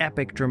those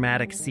epic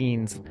dramatic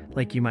scenes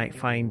like you might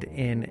find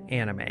in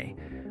anime.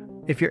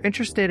 If you're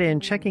interested in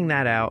checking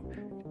that out,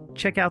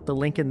 check out the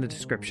link in the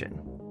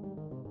description.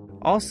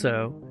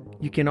 Also,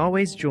 you can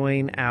always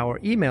join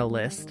our email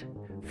list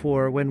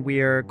for when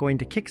we are going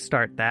to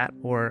kickstart that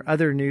or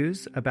other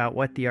news about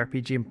what the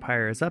RPG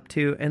Empire is up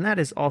to, and that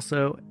is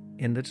also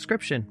in the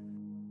description.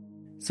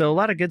 So a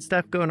lot of good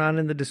stuff going on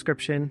in the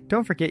description.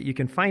 Don't forget you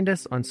can find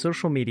us on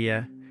social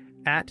media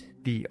at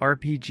the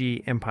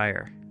RPG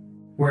Empire.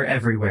 We're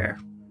everywhere.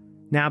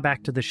 Now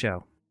back to the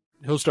show.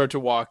 He'll start to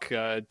walk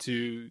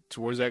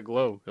towards that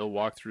glow. He'll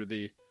walk through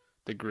the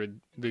grid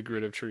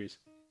of trees.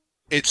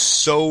 It's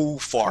so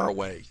far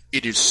away.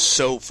 It is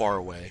so far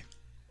away.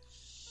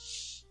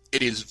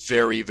 It is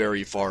very,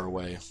 very far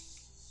away.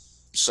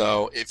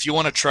 So if you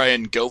want to try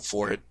and go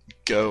for it,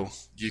 go.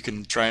 You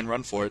can try and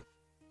run for it.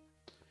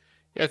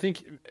 Yeah, I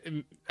think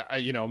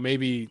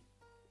maybe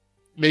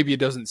it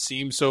doesn't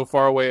seem so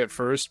far away at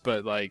first,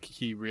 but like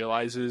he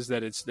realizes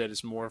that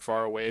it's more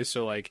far away.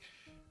 So like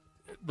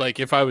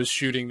if I was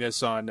shooting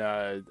this on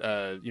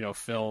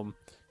film,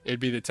 it'd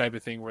be the type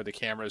of thing where the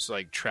camera's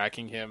like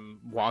tracking him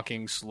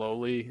walking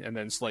slowly and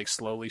then like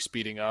slowly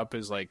speeding up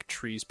as like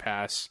trees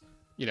pass,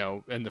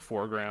 in the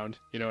foreground.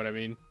 You know what I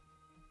mean?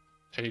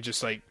 And he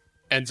just like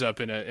ends up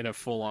in a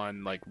full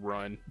on like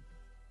run.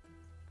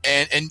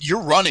 And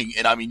you're running,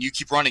 and I mean you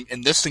keep running,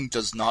 and this thing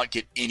does not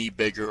get any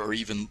bigger or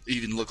even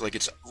look like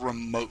it's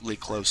remotely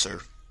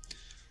closer.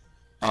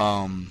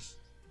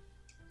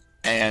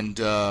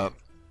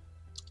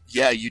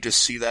 Yeah, you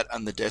just see that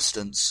in the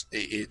distance.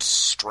 It's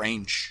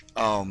strange.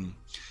 And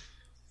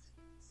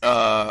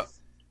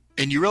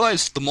you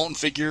realize the molten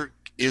figure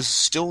is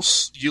still.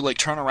 You like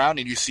turn around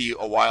and you see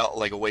a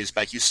ways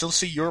back. You still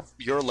see your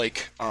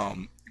lake.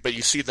 But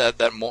you see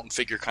that molten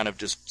figure kind of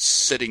just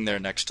sitting there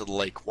next to the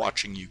lake,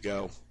 watching you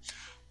go.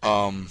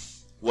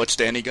 What's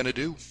Danny gonna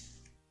do?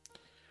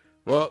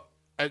 Well,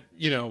 I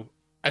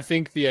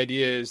think the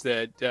idea is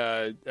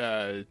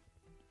that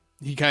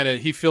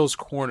he feels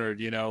cornered.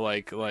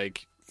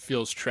 Like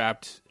feels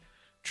trapped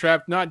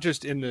not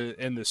just in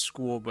the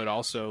school, but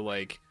also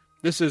like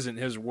this isn't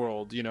his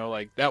world.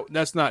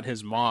 That's not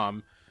his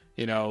mom.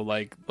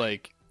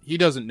 Like he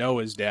doesn't know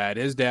his dad.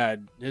 His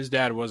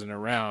dad wasn't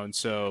around,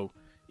 so.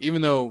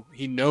 Even though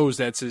he knows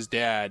that's his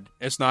dad,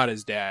 it's not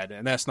his dad,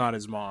 and that's not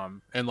his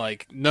mom. And,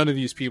 like, none of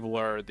these people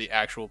are the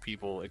actual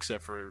people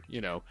except for,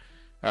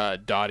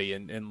 Dottie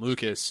and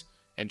Lucas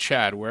and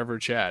Chad, wherever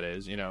Chad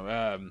is,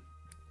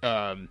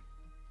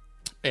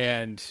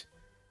 And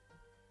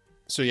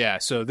so, yeah,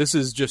 so this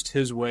is just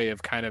his way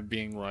of kind of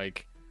being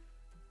like,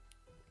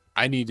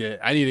 I need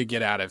to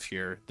get out of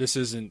here. This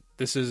isn't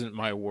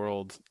my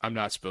world. I'm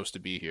not supposed to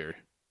be here.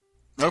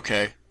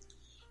 Okay.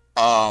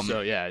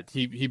 So, yeah,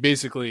 he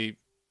basically...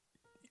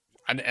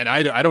 And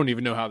I don't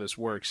even know how this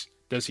works.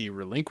 Does he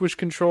relinquish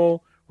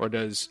control or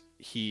does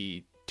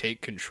he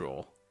take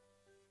control?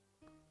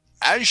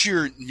 As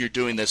you're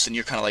doing this and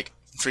you're kind of like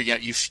freaking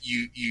out,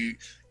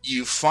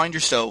 you find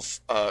yourself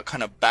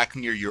kind of back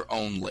near your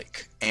own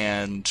lake,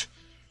 and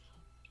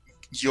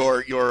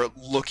you're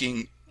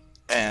looking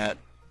at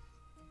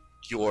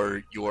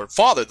your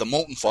father, the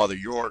molten father,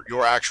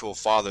 your actual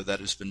father that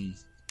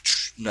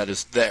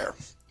is there,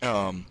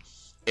 and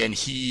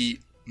he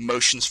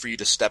motions for you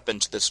to step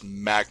into this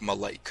magma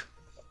lake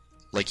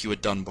like you had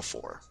done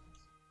before.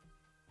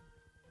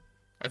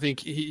 I think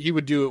he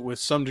would do it with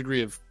some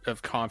degree of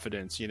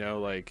confidence,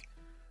 like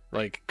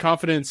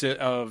confidence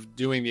of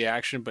doing the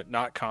action, but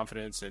not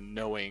confidence in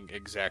knowing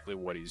exactly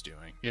what he's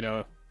doing,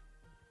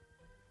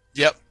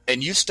 Yep,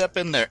 and you step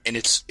in there, and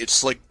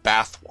it's like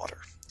bath water.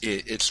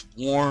 It's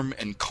warm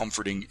and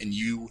comforting, and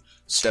you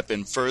step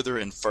in further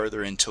and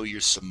further until you're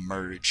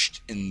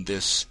submerged in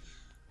this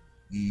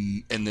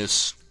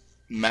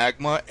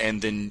magma,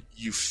 and then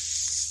you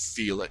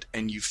feel it,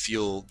 and you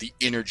feel the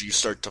energy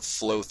start to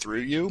flow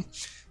through you,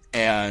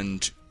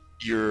 and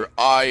your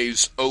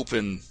eyes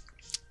open,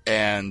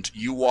 and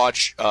you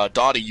watch,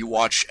 Dottie, you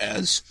watch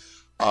as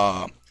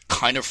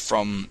kind of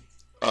from,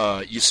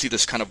 you see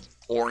this kind of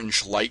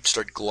orange light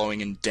start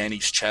glowing in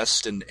Danny's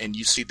chest, and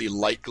you see the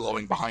light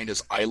glowing behind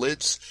his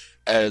eyelids,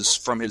 as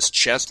from his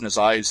chest and his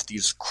eyes,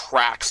 these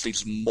cracks,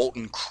 these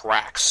molten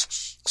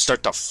cracks,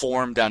 start to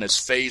form down his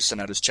face and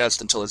at his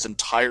chest until his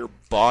entire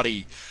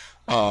body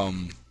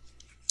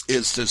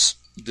is this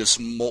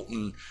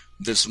molten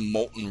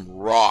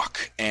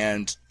rock.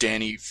 And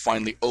Danny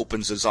finally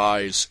opens his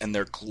eyes, and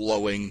they're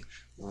glowing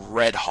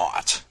red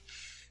hot.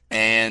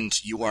 And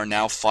you are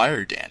now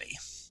fired, Danny.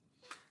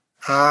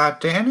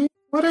 Danny,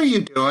 what are you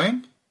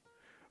doing?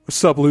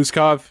 What's up,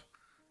 Luzkov?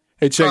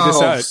 Hey, check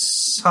this out.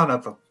 Son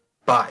of a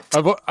But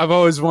I've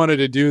always wanted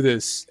to do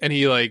this, and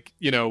he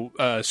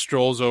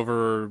strolls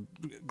over,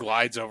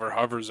 glides over,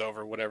 hovers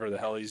over, whatever the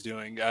hell he's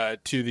doing,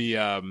 to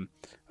the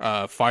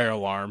fire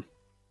alarm.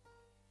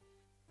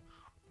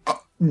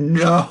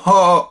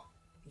 No.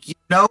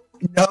 No.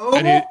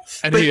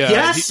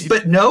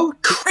 But no.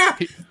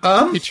 Crap.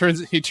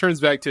 He turns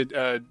back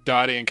to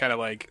Dottie and kind of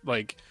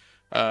like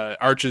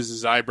arches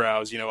his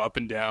eyebrows, up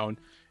and down,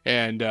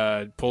 and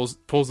pulls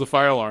the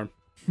fire alarm.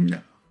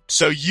 No.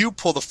 So you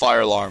pull the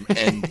fire alarm,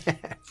 and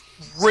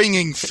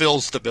ringing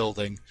fills the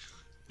building.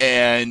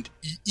 And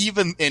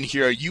even in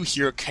here, you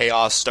hear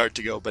chaos start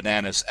to go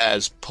bananas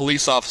as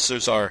police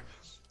officers are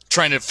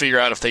trying to figure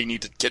out if they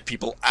need to get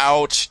people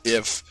out,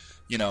 if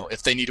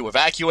they need to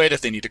evacuate,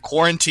 if they need to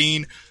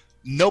quarantine.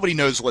 Nobody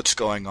knows what's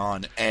going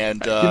on.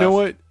 And you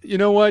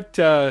know what?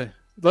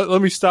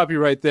 Let me stop you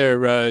right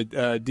there,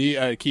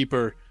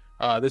 Keeper.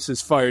 This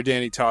is Fire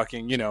Danny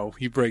talking.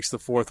 He breaks the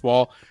fourth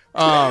wall.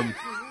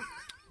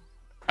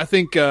 I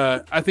think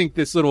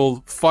this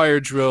little fire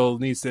drill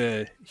needs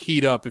to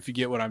heat up, if you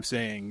get what I'm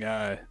saying.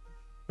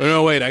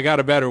 No, wait, I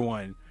got a better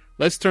one.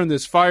 Let's turn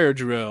this fire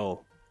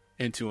drill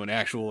into an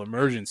actual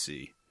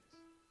emergency.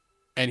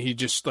 And he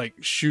just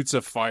shoots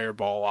a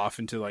fireball off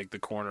into the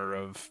corner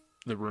of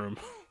the room.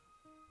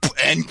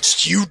 And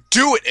you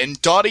do it,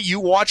 and Dottie, you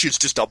watch as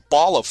just a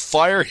ball of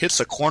fire hits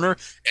a corner,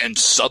 and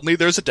suddenly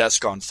there's a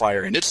desk on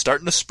fire, and it's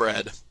starting to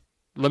spread.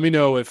 Let me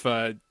know if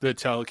the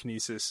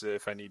telekinesis,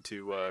 if I need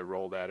to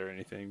roll that or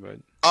anything. But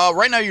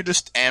right now you're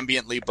just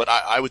ambiently, but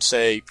I would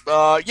say,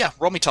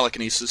 roll me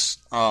telekinesis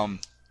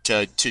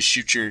to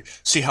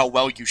see how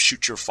well you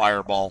shoot your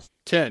fireball.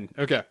 10.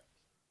 Okay.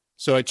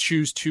 So I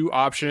choose two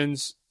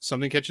options.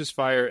 Something catches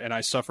fire, and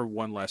I suffer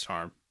one less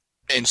harm.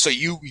 And so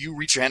you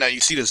reach your hand out,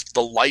 you see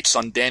the lights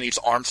on Danny's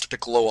arms start to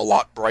glow a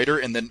lot brighter,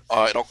 and then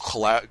it'll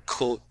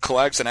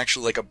collapse in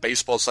actually like a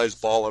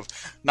baseball-sized ball of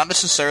not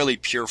necessarily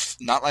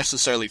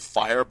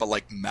fire, but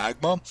like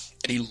magma.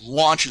 And he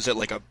launches it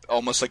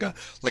almost like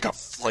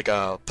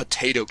a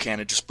potato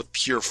cannon, just with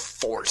pure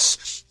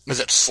force. As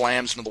it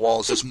slams into the wall,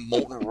 as this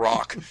molten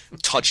rock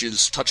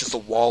touches the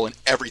wall, and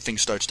everything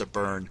starts to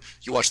burn.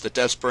 You watch the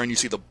desk burn, you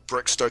see the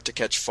bricks start to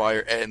catch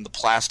fire, and the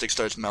plastic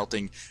starts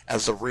melting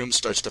as the room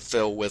starts to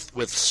fill with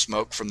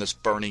smoke from this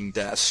burning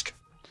desk.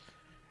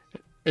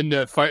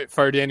 And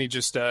Fire Danny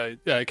just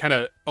kind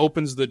of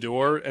opens the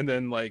door and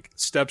then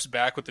steps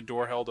back with the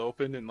door held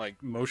open and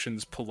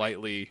motions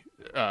politely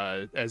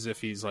as if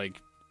he's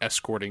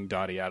escorting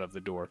Dottie out of the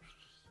door.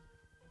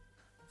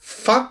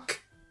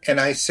 Fuck. And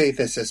I say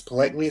this as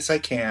politely as I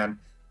can.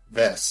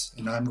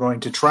 And I'm going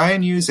to try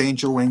and use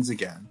Angel Wings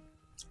again.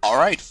 All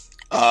right.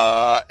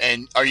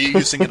 And are you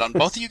using it on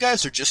both of you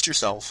guys or just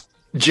yourself?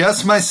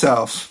 Just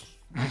myself.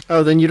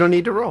 Oh, then you don't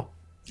need to roll.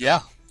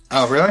 Yeah.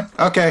 Oh, really?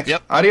 Okay.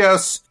 Yep.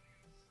 Adios.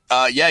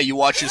 You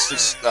watch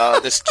as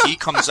this key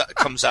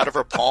comes out of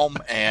her palm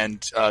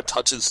and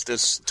touches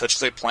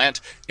a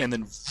plant, and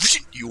then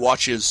you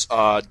watch as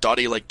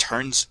Dottie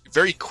turns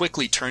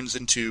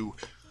into.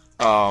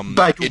 But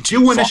I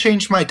do want to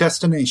change my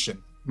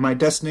destination. My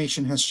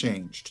destination has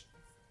changed.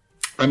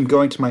 I'm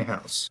going to my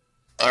house.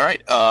 All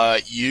right.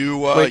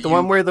 Wait, the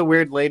one where the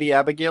weird lady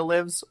Abigail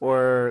lives,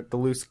 or the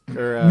loose?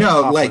 Or,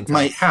 no, Coughlin's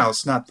my house?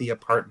 house, not the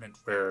apartment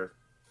where.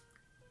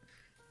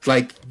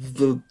 The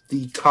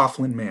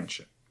Coughlin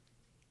mansion.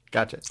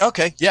 Gotcha.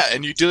 Okay, yeah,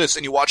 and you do this,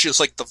 and you watch as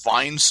the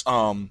vines.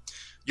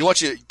 You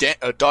watch it,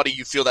 Dottie.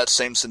 You feel that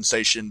same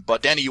sensation,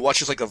 but Danny, you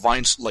watch as the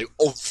vines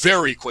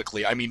very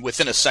quickly. I mean,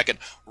 within a second,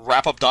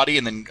 wrap up Dottie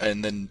and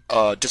then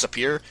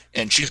disappear,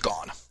 and she's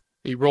gone.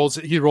 He rolls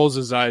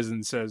his eyes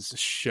and says,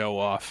 "Show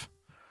off."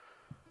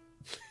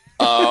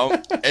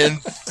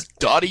 And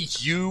Dottie,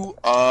 you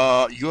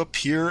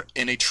appear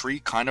in a tree,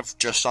 kind of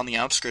just on the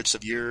outskirts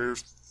of your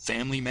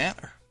family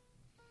manor.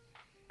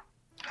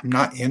 I'm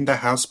not in the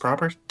house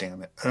proper?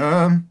 Damn it.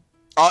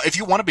 If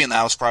you want to be in the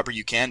house proper,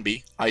 you can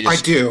be. I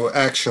do,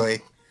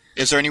 actually.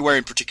 Is there anywhere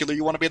in particular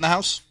you want to be in the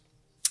house?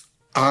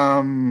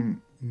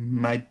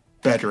 My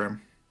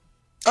bedroom.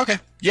 Okay.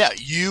 Yeah,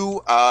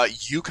 you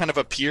kind of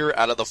appear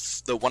out of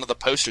the one of the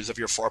posters of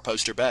your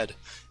 4-poster bed,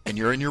 and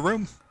you're in your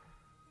room.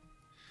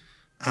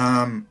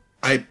 Do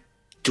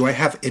I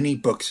have any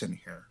books in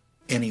here?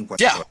 Any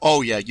what? Yeah.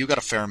 Oh, yeah. You got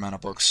a fair amount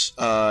of books.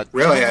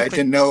 Really? I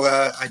didn't know.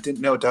 I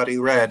didn't know Dottie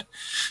read.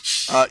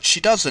 She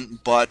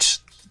doesn't, but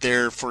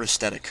they're for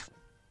aesthetic.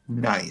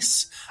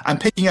 Nice. I'm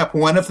picking up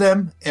one of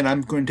them, and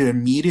I'm going to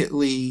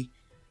immediately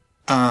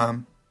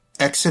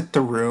exit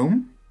the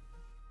room,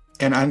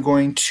 and I'm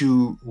going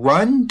to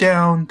run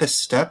down the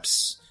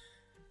steps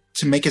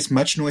to make as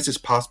much noise as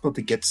possible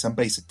to get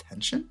somebody's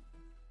attention.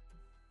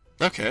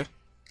 Okay.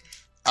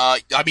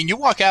 I mean, you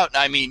walk out,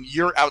 I mean,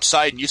 you're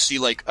outside and you see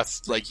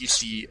you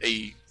see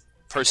a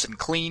person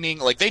cleaning,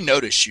 they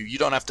notice you. You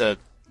don't have to,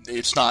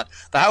 the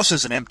house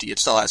isn't empty, it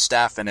still has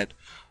staff in it.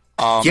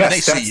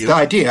 Yes, that's the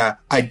idea.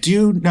 I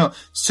do know.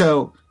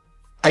 So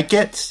I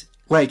get,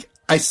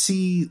 I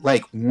see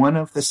one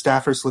of the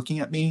staffers looking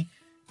at me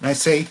and I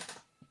say,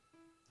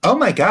 Oh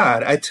my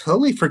god, I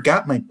totally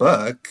forgot my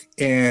book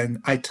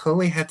and I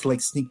totally had to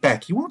like sneak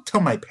back. You won't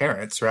tell my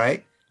parents,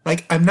 right?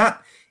 Like I'm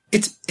not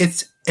it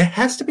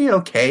has to be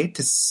okay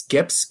to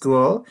skip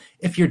school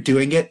if you're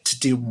doing it to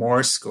do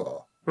more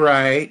school,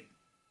 right?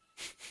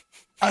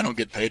 I don't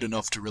get paid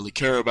enough to really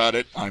care about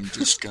it. I'm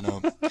just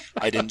gonna.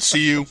 I didn't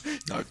see you.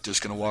 I'm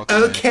just gonna walk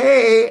away.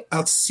 Okay,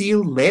 I'll see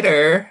you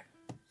later.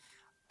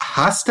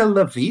 Hasta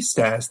la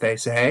vista, as they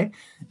say.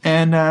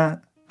 And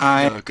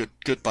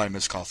Goodbye,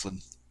 Miss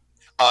Coughlin.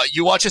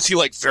 You watch as he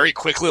like very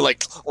quickly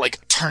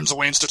like turns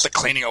away and starts like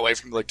cleaning away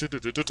from you, like.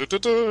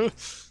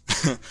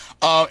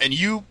 And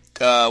you,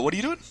 what are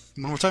you doing?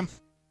 One more time.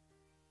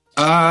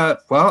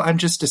 Well, I'm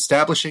just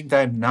establishing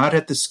that I'm not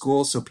at the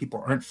school, so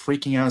people aren't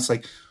freaking out. It's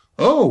like,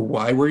 oh,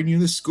 why weren't you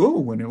in the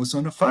school when it was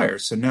on a fire?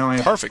 So now I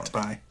have Perfect. to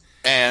buy.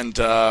 And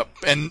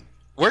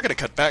we're gonna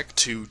cut back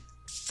to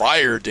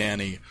Fire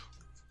Danny.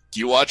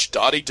 You watch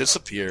Dottie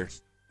disappear.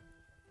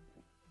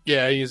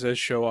 Yeah, he's a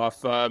show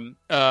off.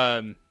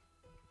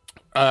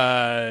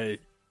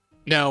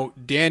 Now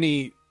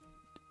Danny,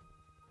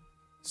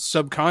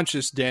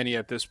 subconscious Danny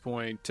at this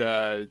point,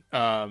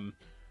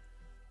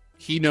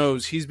 he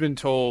knows, he's been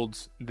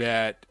told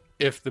that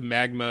if the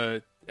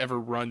magma ever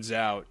runs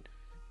out,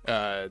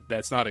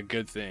 that's not a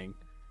good thing.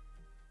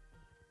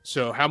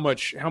 So how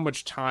much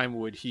time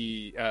would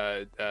he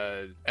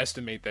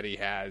estimate that he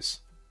has?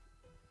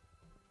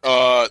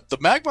 The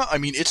magma, I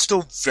mean, it's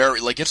still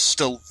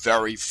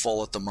very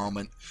full at the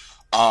moment.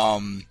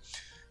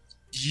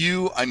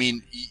 You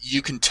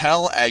can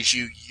tell as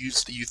you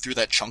threw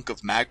that chunk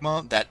of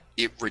magma that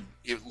it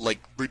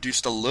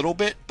reduced a little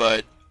bit,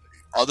 but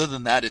other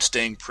than that, it's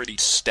staying pretty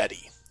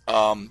steady.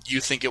 You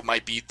think it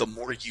might be the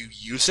more you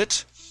use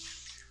it,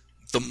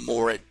 the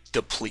more it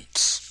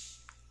depletes.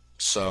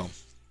 So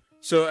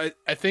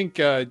I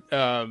think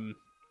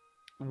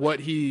what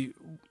he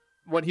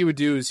would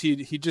do is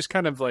he just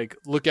kind of like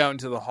look out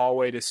into the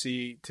hallway to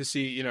see,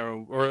 you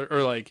know,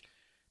 or like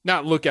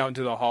not look out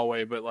into the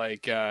hallway, but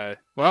like,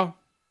 well,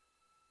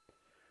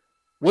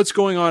 what's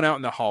going on out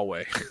in the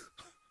hallway?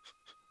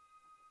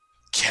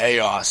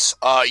 Chaos.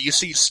 You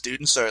see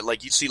students are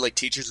like, you see like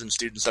teachers and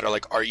students that are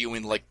like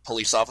arguing like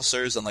police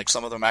officers, and like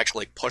some of them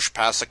actually like push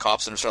past the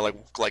cops and start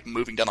like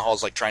moving down the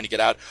halls, like trying to get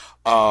out.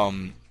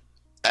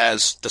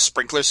 As the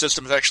sprinkler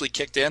system is actually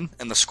kicked in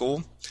the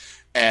school,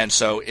 and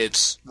so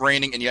it's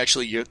raining, and as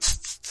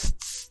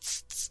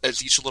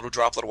each little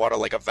droplet of water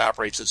like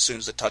evaporates as soon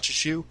as it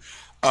touches you.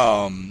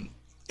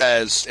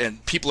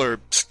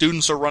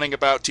 Students are running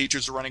about,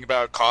 teachers are running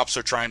about, cops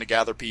are trying to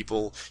gather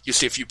people. You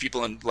see a few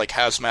people in like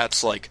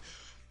hazmats, like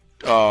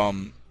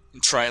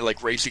trying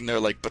like raising their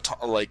like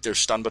their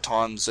stun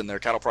batons and their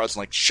cattle prods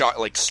and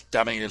like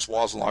stabbing against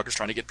walls and lockers,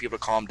 trying to get people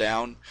to calm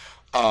down.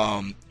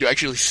 You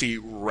actually see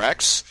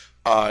Rex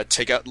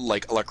take out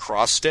like a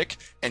lacrosse stick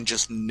and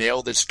just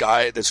nail this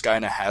guy in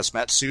a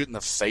hazmat suit in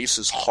the face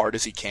as hard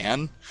as he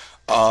can.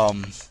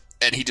 And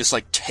he just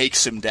like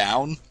takes him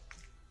down.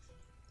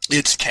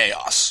 It's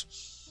chaos.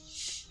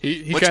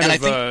 He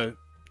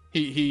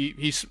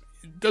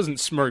doesn't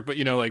smirk, but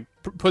you know, like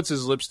puts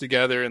his lips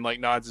together and like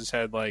nods his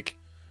head, like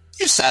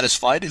he's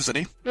satisfied, isn't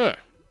he? Yeah,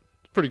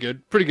 pretty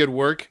good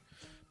work.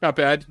 Not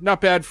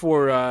bad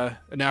for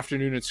an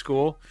afternoon at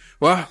school.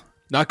 Well,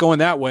 not going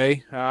that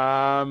way.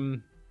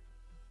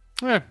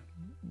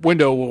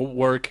 Window will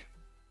work,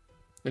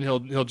 and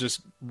he'll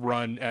just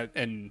run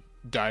and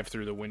dive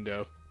through the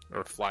window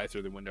or fly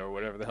through the window or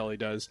whatever the hell he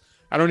does.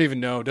 I don't even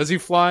know. Does he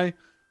fly?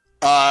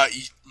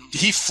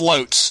 He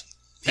floats.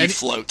 He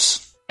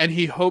floats. And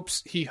he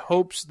hopes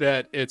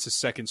that it's a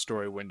second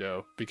story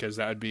window, because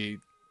that would be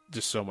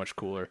just so much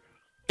cooler.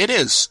 It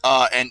is.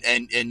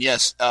 And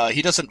yes,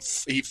 he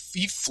doesn't, he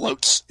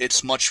floats.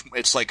 It's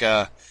like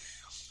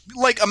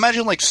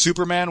imagine like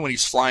Superman when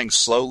he's flying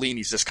slowly and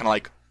he's just kind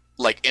of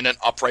like in an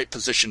upright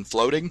position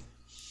floating.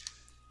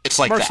 It's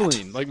like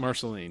Marceline, that. like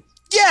Marceline.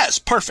 Yes,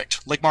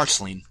 perfect. Like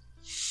Marceline.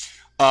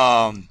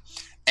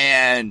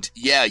 And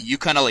yeah, you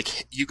kind of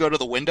like, you go to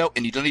the window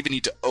and you don't even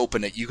need to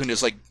open it. You can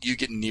just like, you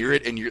get near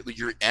it and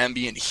your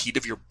ambient heat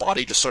of your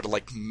body just sort of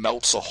like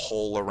melts a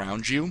hole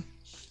around you.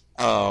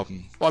 Well,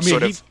 I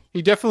mean,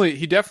 he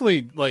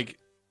definitely like,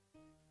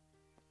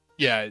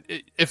 yeah,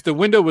 if the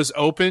window was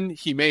open,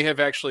 he may have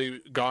actually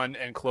gone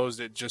and closed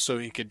it just so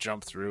he could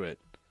jump through it.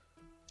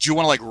 Do you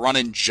want to like run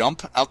and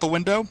jump out the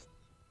window?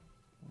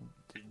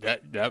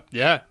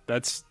 Yeah,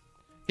 that's...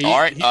 All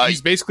right,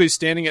 he's basically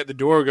standing at the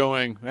door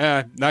going,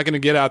 not going to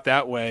get out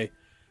that way.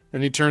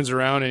 And he turns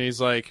around and he's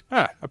like,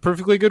 a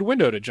perfectly good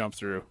window to jump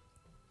through.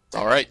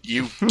 All right,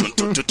 you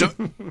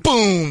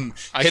boom,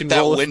 hit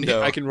that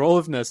window. I can roll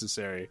if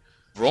necessary.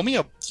 Roll me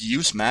a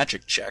use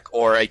magic check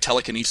or a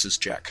telekinesis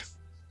check.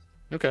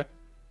 Okay.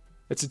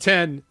 It's a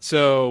 10,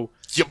 so...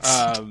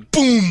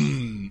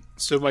 boom!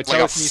 So my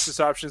telekinesis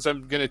options,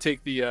 I'm going to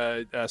take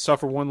the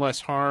suffer one less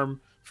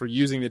harm for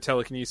using the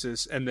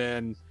telekinesis, and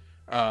then...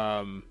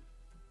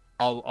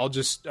 I'll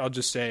just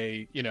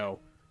say, you know,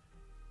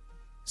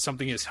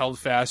 something is held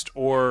fast,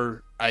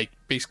 or I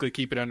basically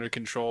keep it under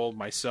control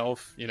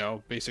myself, you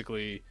know,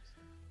 basically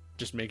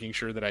just making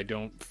sure that I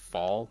don't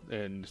fall.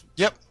 And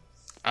Yep.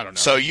 I don't know.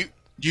 So you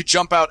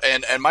jump out,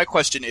 and my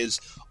question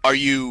is,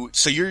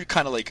 you're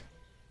kind of like,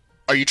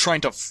 are you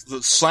trying to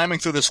slamming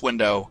through this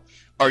window?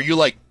 Are you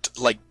like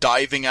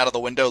diving out of the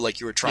window like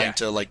you were trying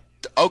to like?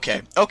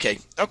 Okay.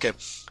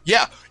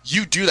 Yeah,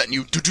 you do that, and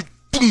you do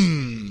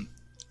boom,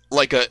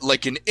 like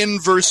an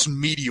inverse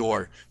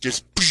meteor,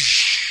 just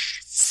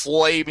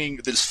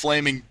flaming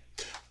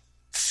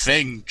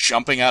thing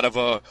jumping out of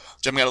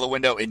the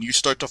window, and you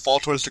start to fall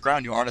towards the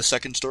ground. You are on a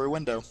second-story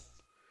window.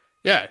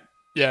 Yeah,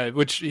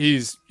 which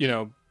he's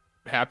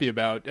happy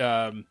about.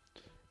 And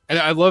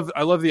I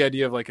love the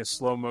idea of like a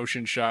slow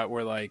motion shot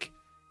where like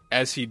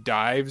as he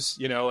dives,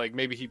 like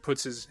maybe he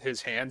puts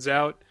his hands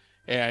out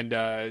and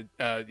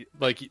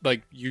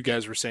like you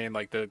guys were saying,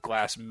 like the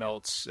glass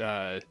melts.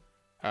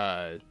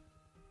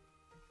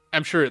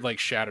 I'm sure it like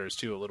shatters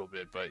too a little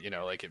bit, but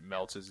like it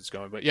melts as it's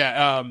going. But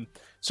yeah,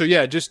 so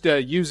yeah, just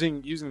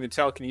using the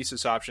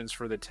telekinesis options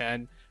for the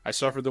 10, I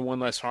suffered the 1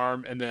 less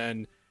harm, and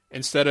then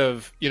instead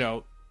of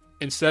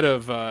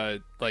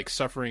like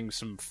suffering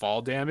some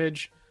fall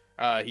damage,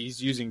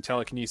 he's using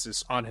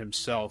telekinesis on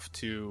himself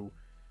to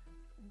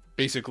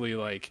basically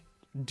like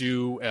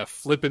do a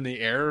flip in the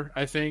air,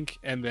 I think,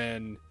 and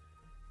then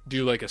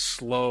do like a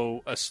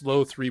slow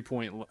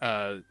 3-point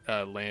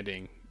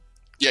landing.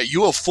 Yeah,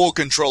 you have full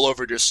control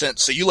over descent.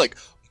 So you like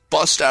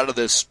bust out of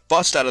this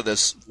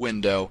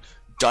window,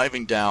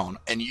 diving down,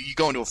 and you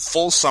go into a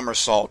full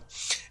somersault,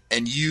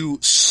 and you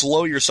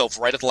slow yourself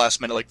right at the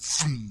last minute, like,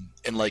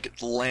 and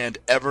like land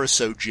ever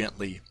so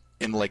gently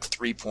in like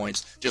 3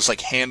 points, just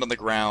like hand on the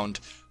ground,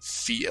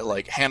 feet on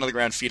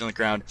the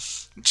ground.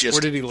 Just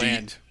where did he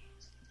land?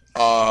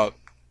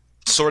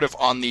 Sort of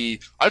on the,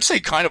 I'd say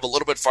kind of a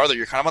little bit farther.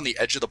 You're kind of on the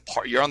edge of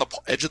you're on the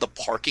edge of the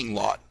parking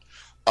lot.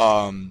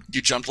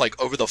 You jumped like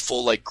over the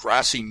full like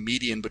grassy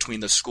median between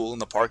the school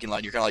and the parking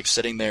lot. You're kind of like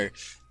sitting there,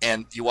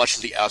 and you watch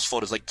the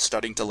asphalt is like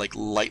starting to like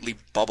lightly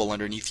bubble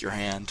underneath your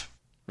hand.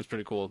 That's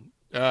pretty cool.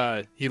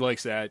 He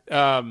likes that.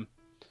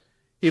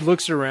 He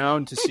looks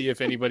around to see if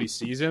anybody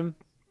sees him.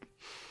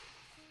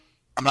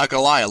 I'm not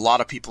gonna lie, a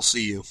lot of people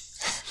see you.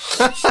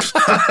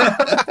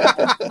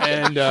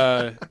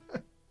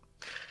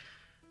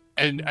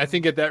 And I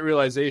think at that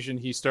realization,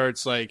 he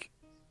starts like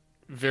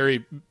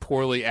very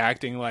poorly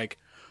acting like,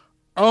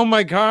 "Oh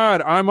my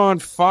God, I'm on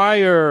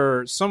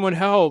fire. Someone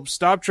help.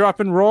 Stop,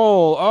 drop, and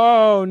roll.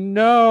 Oh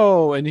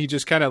no." And he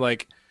just kind of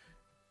like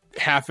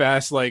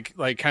half-assed,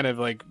 like kind of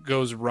like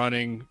goes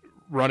running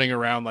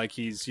around like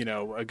he's,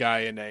 a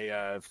guy in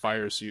a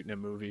fire suit in a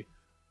movie.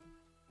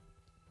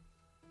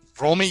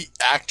 Roll me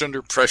act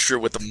under pressure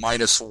with a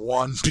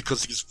 -1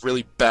 because he's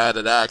really bad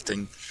at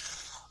acting.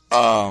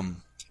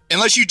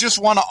 Unless you just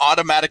want to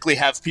automatically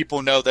have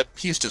people know that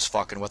he's just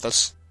fucking with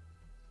us.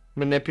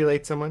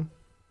 Manipulate someone?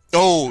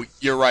 Oh,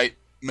 you're right.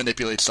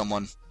 Manipulate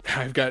someone.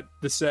 I've got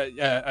the set.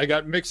 Yeah, I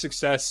got mixed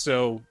success.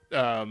 So,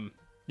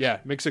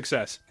 mixed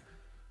success.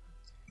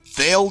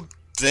 They'll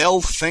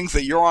think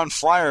that you're on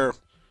fire.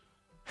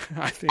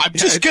 I'm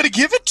just gonna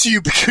give it to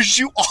you because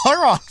you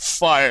are on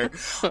fire.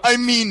 I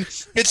mean,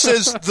 it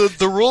says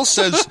the rule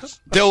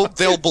says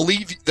they'll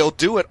believe, they'll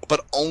do it,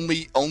 but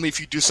only if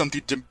you do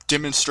something to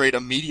demonstrate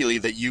immediately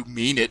that you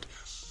mean it,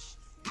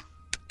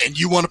 and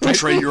you want to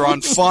portray you're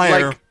on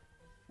fire.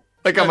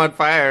 Like I'm on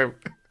fire.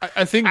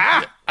 I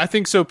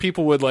think so.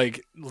 People would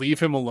like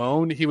leave him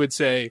alone. He would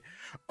say,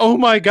 "Oh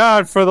my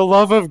God, for the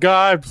love of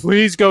God,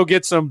 please go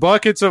get some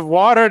buckets of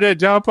water to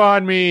dump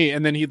on me."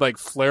 And then he'd like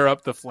flare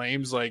up the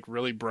flames like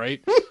really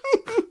bright.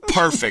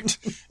 Perfect.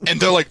 And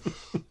they're like,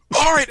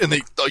 "All right."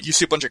 And you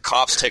see a bunch of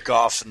cops take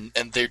off, and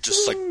they're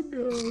just like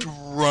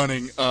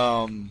running.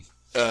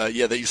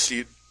 You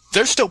see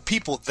there's still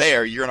people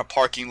there. You're in a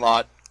parking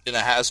lot in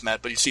a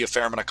hazmat, but you see a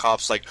fair amount of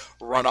cops like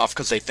run off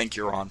because they think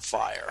you're on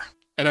fire.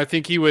 And I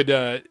think he would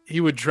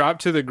drop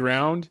to the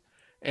ground,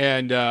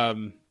 and a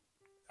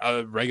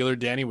regular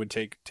Danny would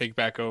take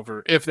back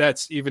over, if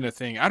that's even a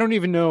thing. I don't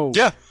even know.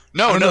 Yeah, I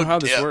don't know how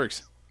this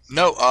works.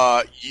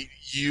 No,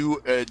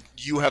 you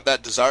have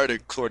that desire to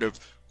sort of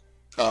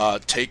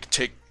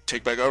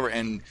take back over,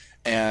 and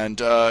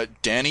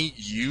Danny,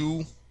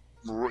 you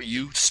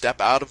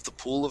step out of the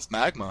pool of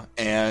magma,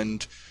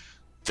 and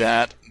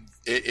that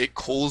it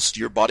cools,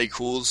 your body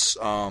cools.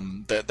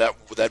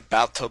 That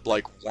bathtub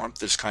like warmth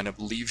just kind of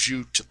leaves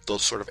you to the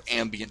sort of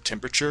ambient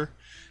temperature,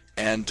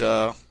 and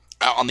on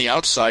the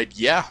outside,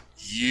 your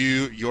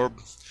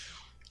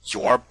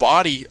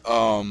body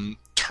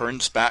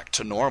turns back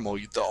to normal.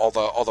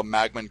 All the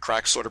magma and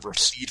cracks sort of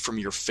recede from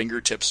your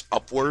fingertips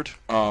upward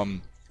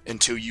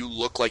until you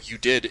look like you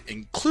did,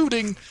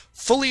 including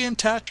fully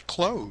intact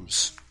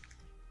clothes.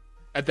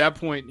 At that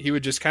point, he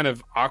would just kind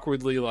of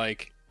awkwardly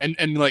like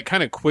and like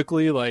kind of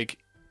quickly like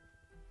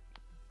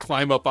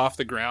climb up off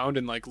the ground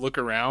and like look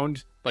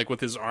around like with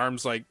his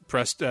arms like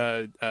pressed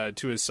to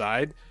his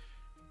side.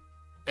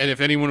 And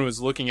if anyone was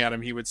looking at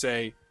him, he would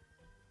say,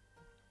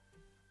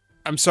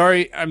 I'm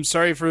sorry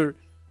for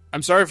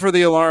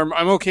the alarm.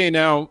 I'm okay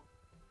now.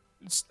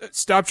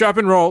 Stop, drop,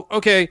 and roll.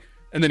 Okay."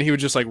 And then he would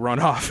just like run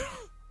off.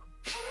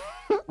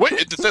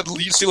 Wait, then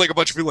you see like a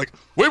bunch of people like,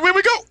 wait,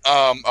 we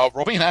go.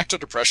 Roll me an act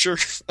under pressure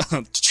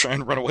to try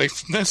and run away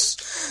from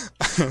this.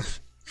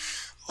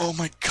 Oh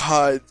my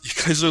god, you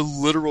guys are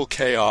literal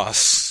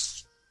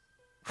chaos.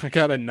 I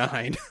got a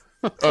 9.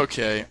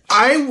 Okay.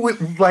 I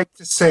would like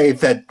to say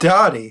that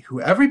Dottie,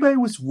 who everybody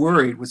was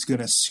worried was going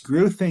to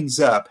screw things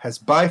up, has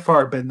by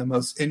far been the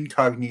most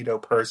incognito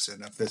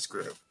person of this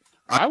group.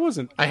 I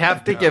wasn't. I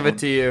have to give it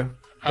to you.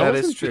 That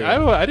is true.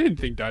 I didn't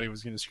think Dottie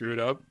was going to screw it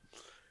up.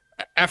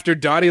 After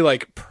Dottie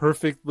like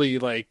perfectly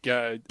like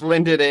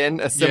blended in,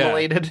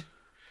 assimilated.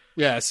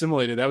 Yeah,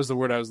 assimilated. That was the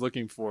word I was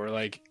looking for.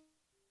 Like,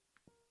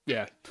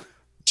 yeah.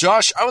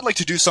 Josh, I would like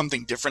to do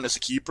something different as a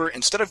keeper.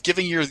 Instead of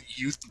giving your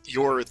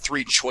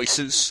 3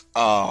 choices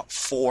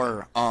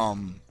for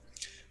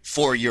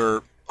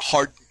your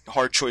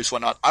hard choice,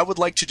 whatnot, I would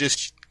like to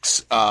just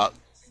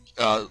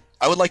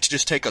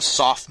take a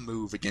soft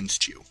move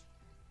against you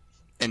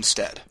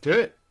instead. Do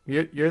it.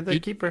 You're the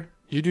keeper.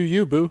 You do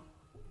you, boo.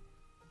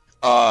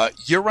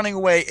 You're running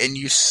away, and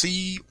you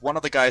see one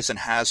of the guys in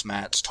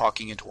hazmats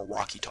talking into a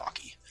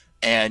walkie-talkie,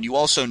 and you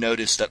also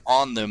notice that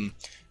on them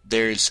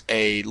there's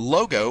a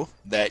logo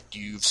that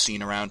you've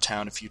seen around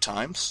town a few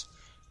times,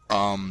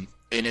 and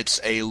it's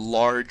a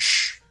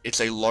large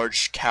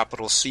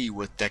capital C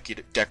with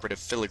decorative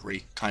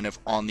filigree, kind of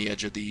on the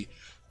edge of the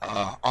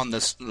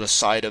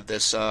side of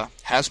this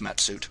hazmat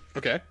suit.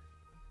 Okay.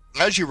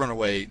 As you run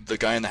away, the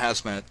guy in the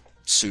hazmat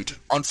suit,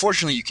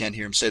 unfortunately you can't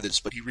hear him say this,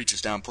 but he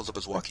reaches down, pulls up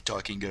his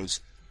walkie-talkie, and goes,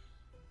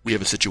 "We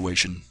have a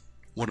situation.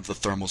 One of the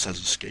thermals has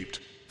escaped."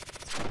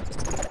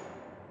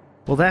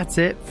 Well, that's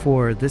it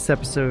for this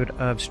episode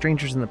of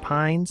Strangers in the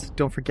Pines.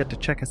 Don't forget to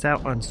check us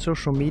out on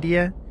social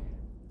media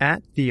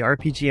at the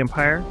RPG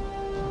Empire.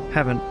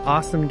 Have an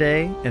awesome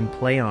day and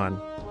play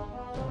on.